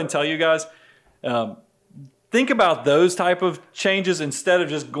can go ahead and tell you guys, think about those type of changes instead of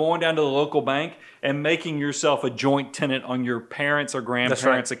just going down to the local bank and making yourself a joint tenant on your parents' or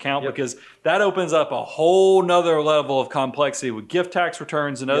grandparents' account, because that opens up a whole nother level of complexity with gift tax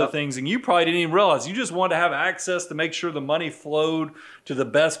returns and other things. And you probably didn't even realize. You just wanted to have access to make sure the money flowed to the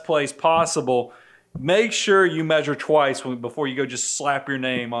best place possible. Make sure you measure twice before you go just slap your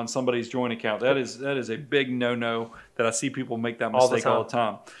name on somebody's joint account. That is a big no-no that I see people make that mistake all the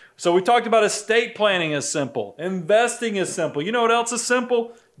time. So we talked about estate planning is simple. Investing is simple. You know what else is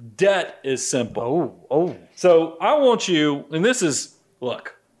simple? Debt is simple. Oh. So I want you, and this is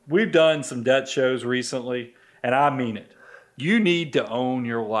look, we've done some debt shows recently, and I mean it. You need to own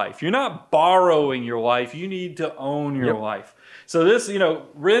your life. You're not borrowing your life. You need to own your life. So this,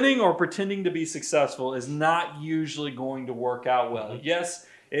 renting or pretending to be successful is not usually going to work out well. Yes,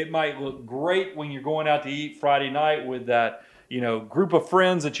 it might look great when you're going out to eat Friday night with that, group of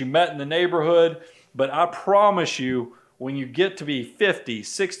friends that you met in the neighborhood. But I promise you, when you get to be 50,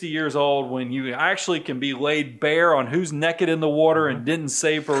 60 years old, when you actually can be laid bare on who's naked in the water and didn't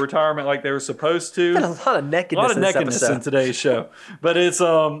save for retirement like they were supposed to. A lot of nakedness in today's show. But it's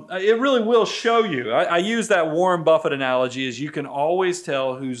it really will show you. I use that Warren Buffett analogy as you can always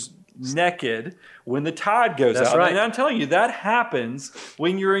tell who's naked when the tide goes out. Right. And I'm telling you, that happens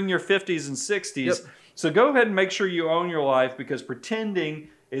when you're in your 50s and 60s. Yep. So go ahead and make sure you own your life, because pretending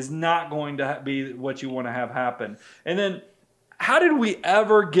is not going to be what you want to have happen. And then, how did we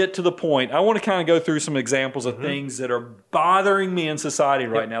ever get to the point? I want to kind of go through some examples of things that are bothering me in society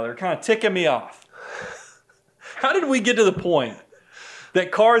right now. They're kind of ticking me off. How did we get to the point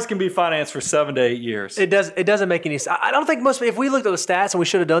that cars can be financed for 7 to 8 years? It doesn't make any sense. I don't think if we looked at the stats, and we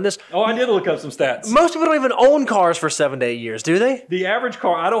should have done this. Oh, I did look up some stats. Most people don't even own cars for 7 to 8 years, do they? The average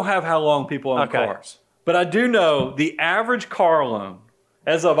car, I don't have how long people own cars. But I do know the average car loan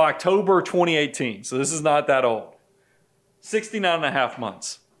as of October 2018, so this is not that old, 69 and a half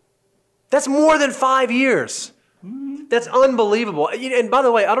months. That's more than 5 years. That's unbelievable. And by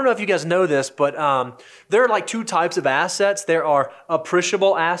the way, I don't know if you guys know this, but there are like two types of assets. There are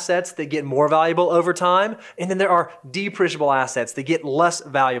appreciable assets that get more valuable over time, and then there are depreciable assets that get less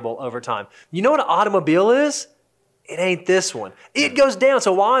valuable over time. You know what an automobile is? It ain't this one. It goes down.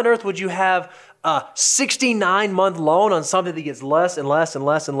 So why on earth would you have a 69-month loan on something that gets less and less and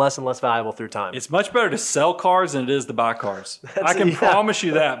less and less and less valuable through time? It's much better to sell cars than it is to buy cars. I can promise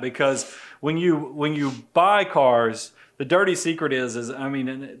you that, because when you buy cars, the dirty secret is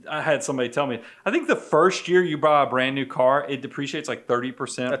I had somebody tell me, I think the first year you buy a brand new car, it depreciates like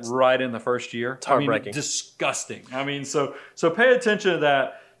 30% right in the first year. It's heartbreaking. Disgusting. So pay attention to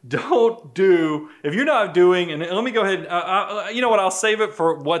that. Don't do, if you're not doing, and let me go ahead, you know what, I'll save it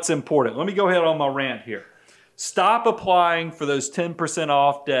for what's important. Let me go ahead on my rant here. Stop applying for those 10%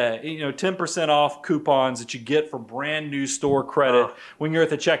 off 10% off coupons that you get for brand new store credit when you're at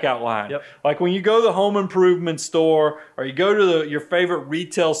the checkout line. Yep. Like when you go to the home improvement store, or you go to your favorite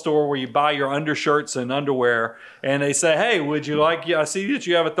retail store where you buy your undershirts and underwear, and they say, hey, I see that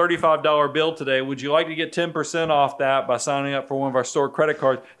you have a $35 bill today. Would you like to get 10% off that by signing up for one of our store credit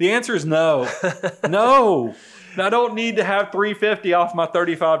cards? The answer is no. No. I don't need to have $350 off my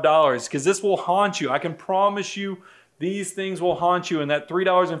 $35, because this will haunt you. I can promise you these things will haunt you, and that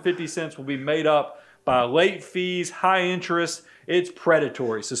 $3.50 will be made up by late fees, high interest. It's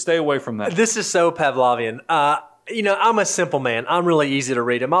predatory, so stay away from that. This is so Pavlovian. I'm a simple man. I'm really easy to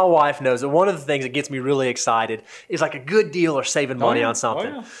read. And my wife knows that one of the things that gets me really excited is like a good deal or saving money on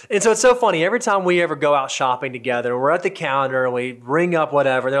something. Oh, yeah. And so it's so funny. Every time we ever go out shopping together, and we're at the counter and we ring up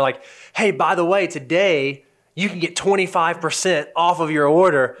whatever, they're like, hey, by the way, today you can get 25% off of your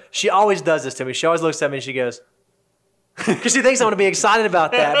order. She always does this to me. She always looks at me and she goes, because she thinks I'm going to be excited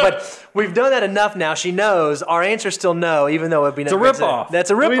about that. But we've done that enough now. She knows our answer's still no, even though it'd be it's a ripoff.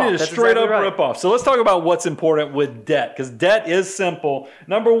 That's a ripoff. We need a straight up ripoff. So let's talk about what's important with debt, because debt is simple.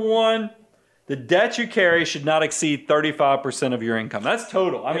 Number one, the debt you carry should not exceed 35% of your income. That's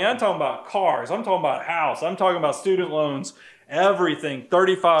total. I'm talking about cars. I'm talking about a house. I'm talking about student loans. Everything,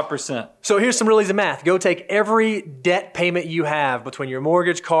 35%. So here's some really easy math. Go take every debt payment you have between your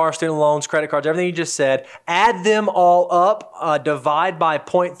mortgage, car, student loans, credit cards, everything you just said, add them all up, divide by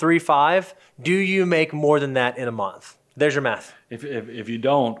 0.35. Do you make more than that in a month? There's your math. If you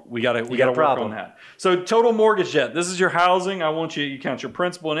don't, we gotta work on that. So total mortgage debt. This is your housing. I want you count your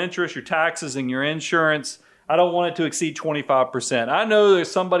principal and interest, your taxes, and your insurance. I don't want it to exceed 25%. I know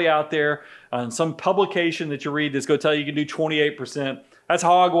there's somebody out there on some publication that you read that's going to tell you can do 28%. That's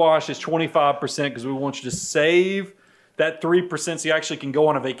hogwash. It's 25% because we want you to save that 3% so you actually can go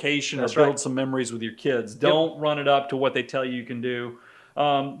on a vacation or build some memories with your kids. Don't run it up to what they tell you can do.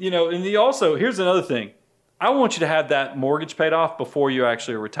 And here's another thing. I want you to have that mortgage paid off before you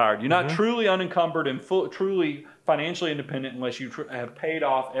actually are retired. You're not truly unencumbered and truly financially independent unless you have paid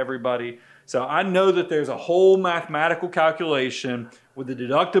off everybody. So I know that there's a whole mathematical calculation with the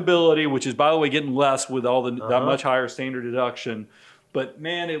deductibility, which is, by the way, getting less with all that much higher standard deduction. But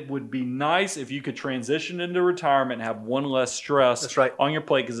man, it would be nice if you could transition into retirement and have one less stress on your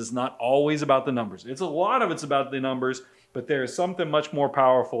plate, because it's not always about the numbers. It's a lot of it's about the numbers, but there is something much more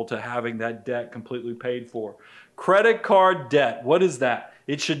powerful to having that debt completely paid for. Credit card debt, what is that?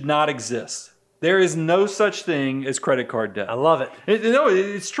 It should not exist. There is no such thing as credit card debt. I love it. No,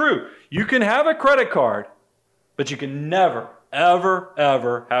 it's true. You can have a credit card, but you can never, ever,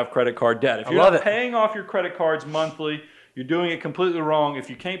 ever have credit card debt. If you're not paying off your credit cards monthly, you're doing it completely wrong. If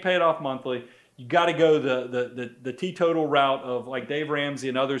you can't pay it off monthly, you got to go the teetotal route of, like Dave Ramsey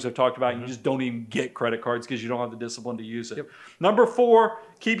and others have talked about. You just don't even get credit cards because you don't have the discipline to use it. Yep. Number 4,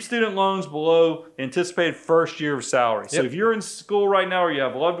 keep student loans below anticipated first year of salary. So if you're in school right now or you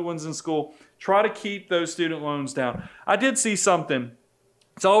have loved ones in school, try to keep those student loans down. I did see something.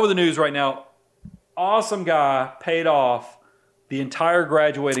 It's all over the news right now. Awesome guy paid off the entire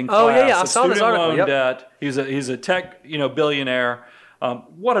graduating class I saw this article. Loan debt. He's a tech billionaire.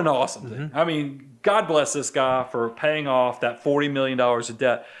 What an awesome thing. I mean, God bless this guy for paying off that $40 million of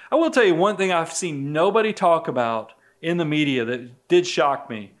debt. I will tell you one thing I've seen nobody talk about in the media that did shock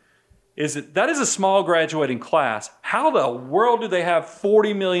me is that is a small graduating class. How the world do they have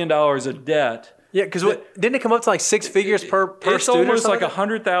 $40 million of debt? Yeah, because didn't it come up to like 6 figures per student? It's almost like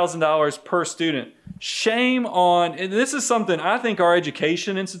 $100,000 per student. Shame on, and this is something I think our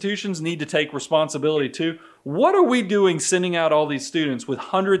education institutions need to take responsibility to. What are we doing sending out all these students with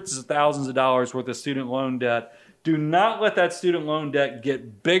hundreds of thousands of dollars worth of student loan debt? Do not let that student loan debt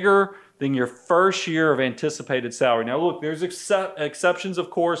get bigger than your first year of anticipated salary. Now, look, there's exceptions, of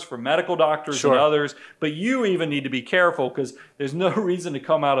course, for medical doctors and others, but you even need to be careful because there's no reason to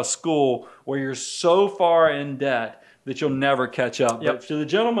come out of school where you're so far in debt that you'll never catch up. But to the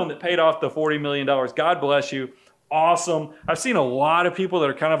gentleman that paid off the $40 million, God bless you. Awesome. I've seen a lot of people that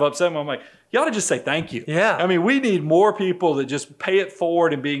are kind of upset. I'm like, you ought to just say thank you. Yeah. I mean, we need more people that just pay it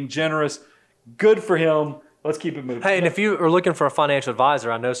forward and being generous. Good for him. Let's keep it moving. Hey, and if you are looking for a financial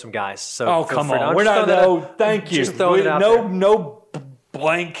advisor, I know some guys. So come on. We're not, thank you. Just throwing it out there. No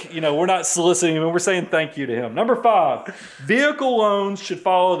blank, we're not soliciting him. We're saying thank you to him. Number 5, vehicle loans should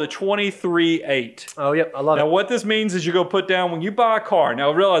follow the 23-8. Oh, yep. I love it. Now, what this means is you're going to put down when you buy a car.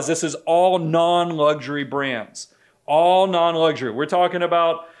 Now, realize this is all non-luxury brands. All non-luxury. We're talking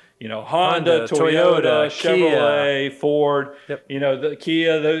about Honda, Toyota, Chevrolet, Kia. Ford, the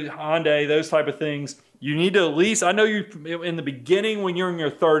Kia, the Hyundai, those type of things. You need to at least, I know you in the beginning when you're in your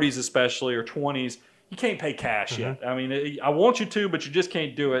 30s especially or 20s, you can't pay cash yet. I mean, I want you to, but you just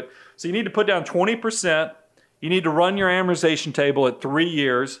can't do it. So you need to put down 20%. You need to run your amortization table at 3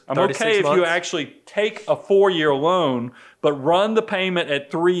 years. I'm okay if you actually take a 4-year loan, but run the payment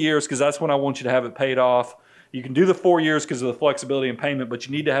at 3 years because that's when I want you to have it paid off. You can do the 4 years because of the flexibility in payment, but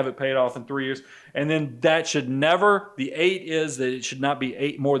you need to have it paid off in 3 years. And then that should never, the 8 is that it should not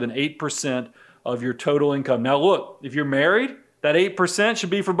be more than 8% of your total income. Now look, if you're married, that 8% should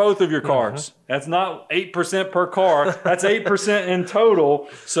be for both of your cars. That's not 8% per car. That's 8% in total.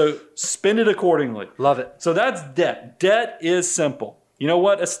 So spend it accordingly. Love it. So that's debt. Debt is simple. You know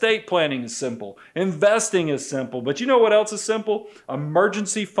what? Estate planning is simple. Investing is simple. But you know what else is simple?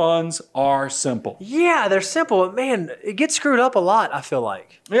 Emergency funds are simple. Yeah, they're simple. Man, it gets screwed up a lot, I feel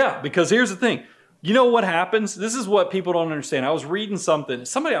like. Yeah, because here's the thing. You know what happens? This is what people don't understand. I was reading something.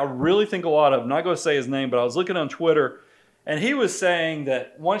 Somebody I really think a lot of. I'm not going to say his name, but I was looking on Twitter, and he was saying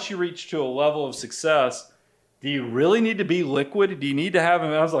that once you reach to a level of success, do you really need to be liquid? Do you need to have him?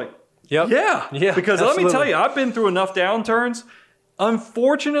 I was like, yeah. Because absolutely. Let me tell you, I've been through enough downturns.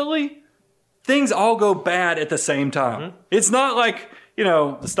 Unfortunately, things all go bad at the same time. It's not like,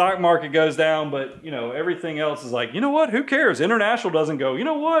 the stock market goes down, but, everything else is like, you know what? Who cares? International doesn't go, you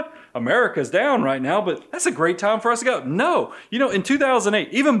know what? America's down right now, but that's a great time for us to go. No. In 2008,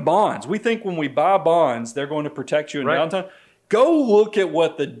 even bonds, we think when we buy bonds, they're going to protect you in downtime. Go look at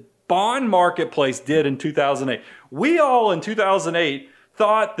what the bond marketplace did in 2008. We all in 2008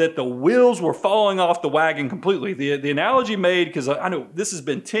 thought that the wheels were falling off the wagon completely. The analogy made, because I know this has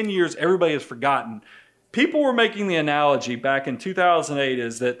been 10 years, everybody has forgotten. People were making the analogy back in 2008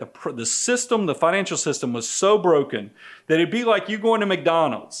 is that the system, the financial system was so broken that it'd be like you going to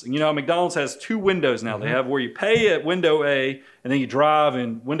McDonald's. And McDonald's has 2 windows now. They have where you pay at window A and then you drive,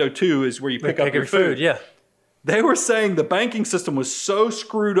 and window 2 is where you pick up your food. Yeah. They were saying the banking system was so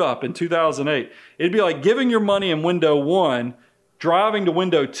screwed up in 2008. It'd be like giving your money in window 1, driving to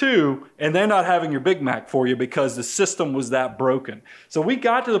window 2, and they're not having your Big Mac for you because the system was that broken. So we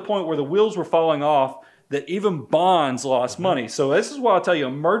got to the point where the wheels were falling off, that even bonds lost money. So this is why I'll tell you,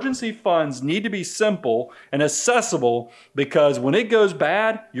 emergency funds need to be simple and accessible, because when it goes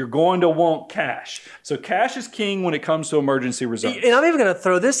bad, you're going to want cash. So cash is king when it comes to emergency reserves. And I'm even going to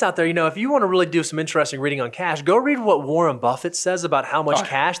throw this out there. If you want to really do some interesting reading on cash, go read what Warren Buffett says about how much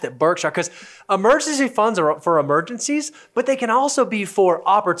cash that Berkshire, because emergency funds are for emergencies, but they can also be for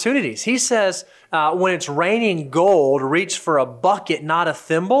opportunities. He says, When it's raining gold, reach for a bucket, not a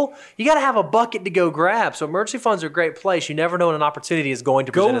thimble. You got to have a bucket to go grab. So emergency funds are a great place. You never know when an opportunity is going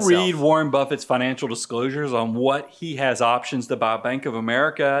to present itself. Go read Warren Buffett's financial disclosures on what he has options to buy Bank of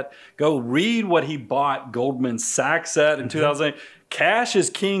America at. Go read what he bought Goldman Sachs at in 2008. Cash is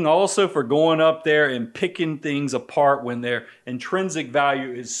king also for going up there and picking things apart when their intrinsic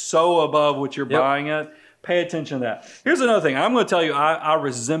value is so above what you're buying at. Pay attention to that. Here's another thing. I'm going to tell you, I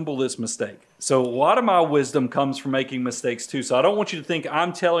resemble this mistake. So a lot of my wisdom comes from making mistakes too. So I don't want you to think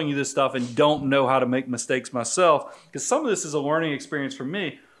I'm telling you this stuff and don't know how to make mistakes myself, because some of this is a learning experience for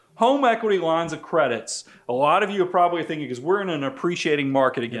me. Home equity lines of credits. A lot of you are probably thinking, because we're in an appreciating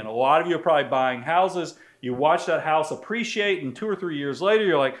market again, a lot of you are probably buying houses. You watch that house appreciate, and 2 or 3 years later,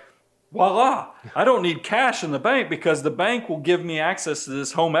 you're like, voila, I don't need cash in the bank because the bank will give me access to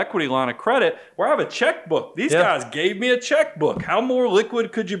this home equity line of credit where I have a checkbook. These guys gave me a checkbook. How more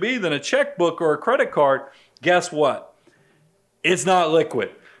liquid could you be than a checkbook or a credit card? Guess what? It's not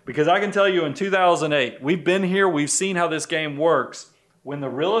liquid, because I can tell you in 2008, we've been here, we've seen how this game works. When the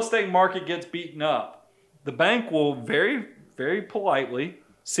real estate market gets beaten up, the bank will very, very politely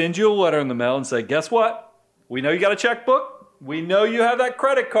send you a letter in the mail and say, guess what? We know you got a checkbook. We know you have that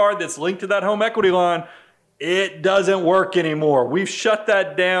credit card that's linked to that home equity line. It doesn't work anymore. We've shut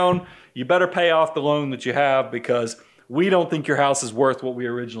that down. You better pay off the loan that you have because we don't think your house is worth what we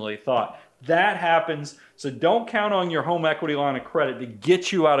originally thought. That happens. So don't count on your home equity line of credit to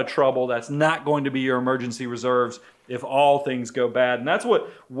get you out of trouble. That's not going to be your emergency reserves if all things go bad. And that's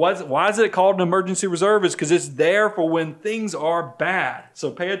why is it called an emergency reserve? Is because it's there for when things are bad. So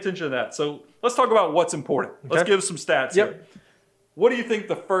pay attention to that. So let's talk about what's important. Let's give some stats here. What do you think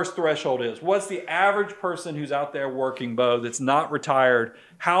the first threshold is? What's the average person who's out there working, Bo, that's not retired?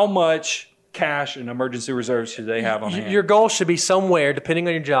 How much cash and emergency reserves should they have on hand? Your goal should be somewhere, depending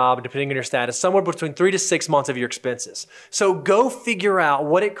on your job, depending on your status, somewhere between 3 to 6 months of your expenses. So go figure out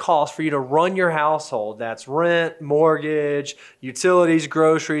what it costs for you to run your household. That's rent, mortgage, utilities,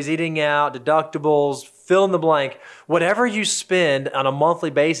 groceries, eating out, deductibles, fill in the blank. Whatever you spend on a monthly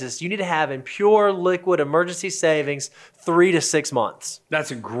basis, you need to have in pure liquid emergency savings 3 to 6 months.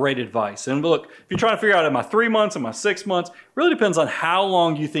 That's a great advice. And look, if you're trying to figure out, am I 3 months, am I 6 months, really depends on how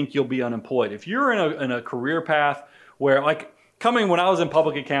long you think you'll be unemployed. If you're in a career path where, like when I was in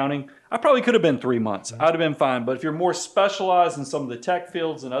public accounting, I probably could have been 3 months. I'd have been fine. But if you're more specialized in some of the tech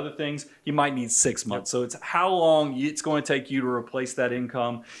fields and other things, you might need 6 months. So it's how long it's going to take you to replace that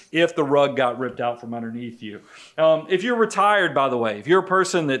income if the rug got ripped out from underneath you. If you're retired, by the way, if you're a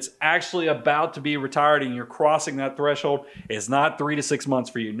person that's actually about to be retired and you're crossing that threshold, it's not 3 to 6 months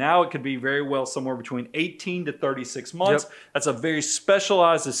for you. Now it could be very well somewhere between 18 to 36 months. That's a very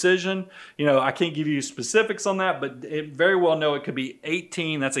specialized decision. I can't give you specifics on that, but it very well know it could be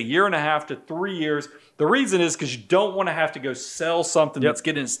 18. That's a year and a half to 3 years. The reason is because you don't want to have to go sell something that's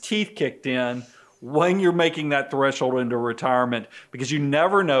getting its teeth kicked in when you're making that threshold into retirement, because you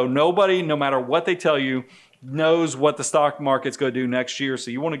never know. Nobody, no matter what they tell you, knows what the stock market's going to do next year.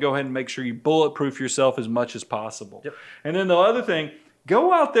 So you want to go ahead and make sure you bulletproof yourself as much as possible. And then the other thing,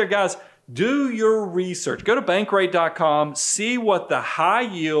 go out there, guys, do your research. Go to Bankrate.com, see what the high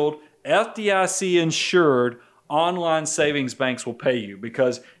yield FDIC insured online savings banks will pay you,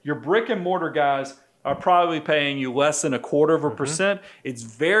 because your brick and mortar guys are probably paying you less than 0.25%. It's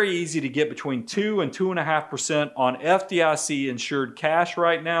very easy to get between 2 and 2.5% on FDIC insured cash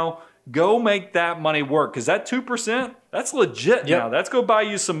right now. Go make that money work, because that 2%, that's legit now. That's go buy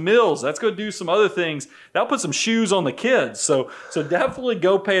you some meals. That's go do some other things. That'll put some shoes on the kids. So definitely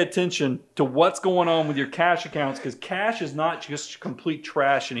go pay attention to what's going on with your cash accounts, because cash is not just complete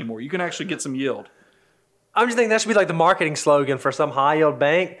trash anymore. You can actually get some yield. I'm just thinking that should be like the marketing slogan for some high-yield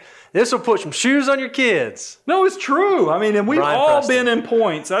bank. This will put some shoes on your kids. No, it's true. I mean, and we've all been in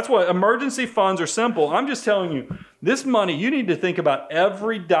points. That's what emergency funds are simple. I'm just telling you, this money, you need to think about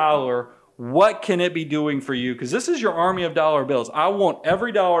every dollar. What can it be doing for you? Because this is your army of dollar bills. I want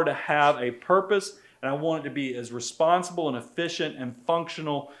every dollar to have a purpose, and I want it to be as responsible and efficient and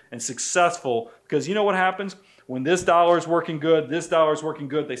functional and successful. Because you know what happens? When this dollar is working good, this dollar is working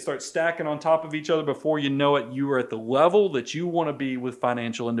good, they start stacking on top of each other. Before you know it, you are at the level that you want to be with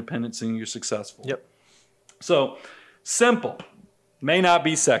financial independence, and you're successful. So, simple. May not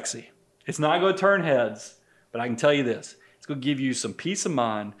be sexy. It's not going to turn heads, but I can tell you this. It's going to give you some peace of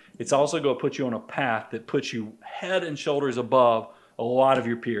mind. It's also going to put you on a path that puts you head and shoulders above a lot of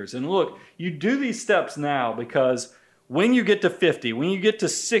your peers. And look, you do these steps now because when you get to 50, when you get to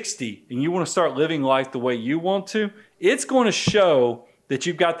 60, and you want to start living life the way you want to, it's going to show that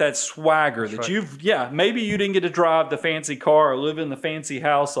you've got that swagger, that maybe you didn't get to drive the fancy car or live in the fancy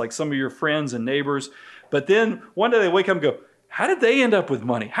house like some of your friends and neighbors, but then one day they wake up and go, how did they end up with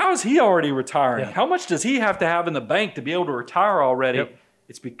money? How is he already retiring? How much does he have to have in the bank to be able to retire already?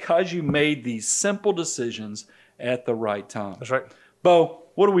 It's because you made these simple decisions at the right time. That's right. Bo,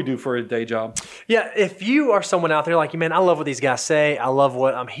 what do we do for a day job? Yeah, if you are someone out there like, man, I love what these guys say. I love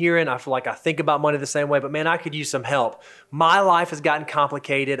what I'm hearing. I feel like I think about money the same way, but man, I could use some help. My life has gotten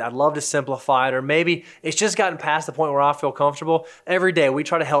complicated. I'd love to simplify it, or maybe it's just gotten past the point where I feel comfortable. Every day we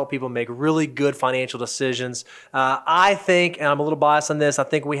try to help people make really good financial decisions. I think, and I'm a little biased on this, I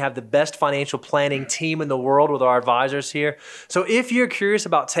think we have the best financial planning team in the world with our advisors here. So if you're curious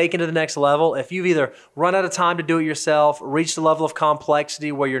about taking it to the next level, if you've either run out of time to do it yourself, reached a level of complexity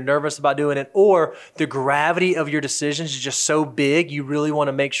where you're nervous about doing it, or the gravity of your decisions is just so big, you really want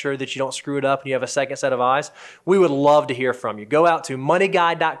to make sure that you don't screw it up and you have a second set of eyes, we would love to hear from you. Go out to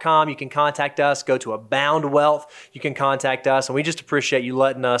moneyguy.com. You can contact us. Go to Abound Wealth. You can contact us. And we just appreciate you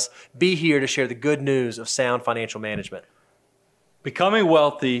letting us be here to share the good news of sound financial management. Becoming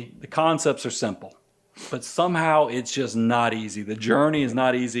wealthy, the concepts are simple, but somehow it's just not easy. The journey is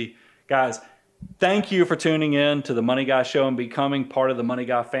not easy. Guys, thank you for tuning in to the Money Guy Show and becoming part of the Money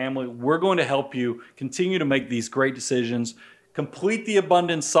Guy family. We're going to help you continue to make these great decisions, complete the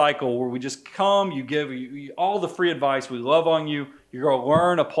abundance cycle where we just come, you give you all the free advice. We love on you. You're going to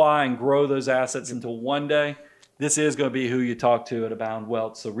learn, apply, and grow those assets until one day this is going to be who you talk to at Abound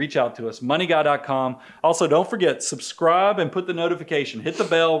Wealth. So reach out to us, moneyguy.com. Also, don't forget, subscribe and put the notification. Hit the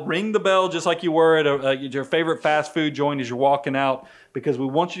bell, ring the bell just like you were at your favorite fast food joint as you're walking out, because we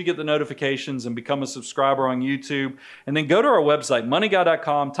want you to get the notifications and become a subscriber on YouTube. And then go to our website,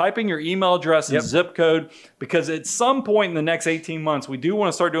 moneyguy.com, type in your email address and zip code, because at some point in the next 18 months, we do want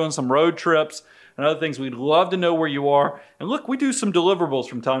to start doing some road trips and other things. We'd love to know where you are. And look, we do some deliverables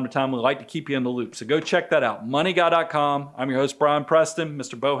from time to time. We like to keep you in the loop. So go check that out, moneyguy.com. I'm your host, Brian Preston.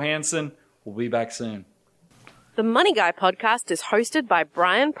 Mr. Bo Hansen. We'll be back soon. The Money Guy podcast is hosted by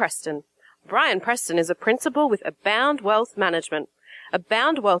Brian Preston. Brian Preston is a principal with Abound Wealth Management.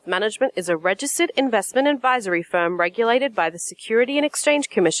 Abound Wealth Management is a registered investment advisory firm regulated by the Security and Exchange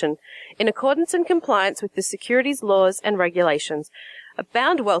Commission in accordance and compliance with the securities laws and regulations.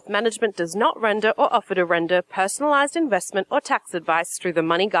 Abound Wealth Management does not render or offer to render personalized investment or tax advice through the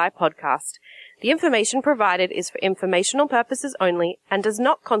Money Guy podcast. The information provided is for informational purposes only and does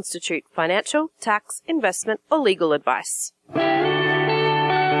not constitute financial, tax, investment, or legal advice.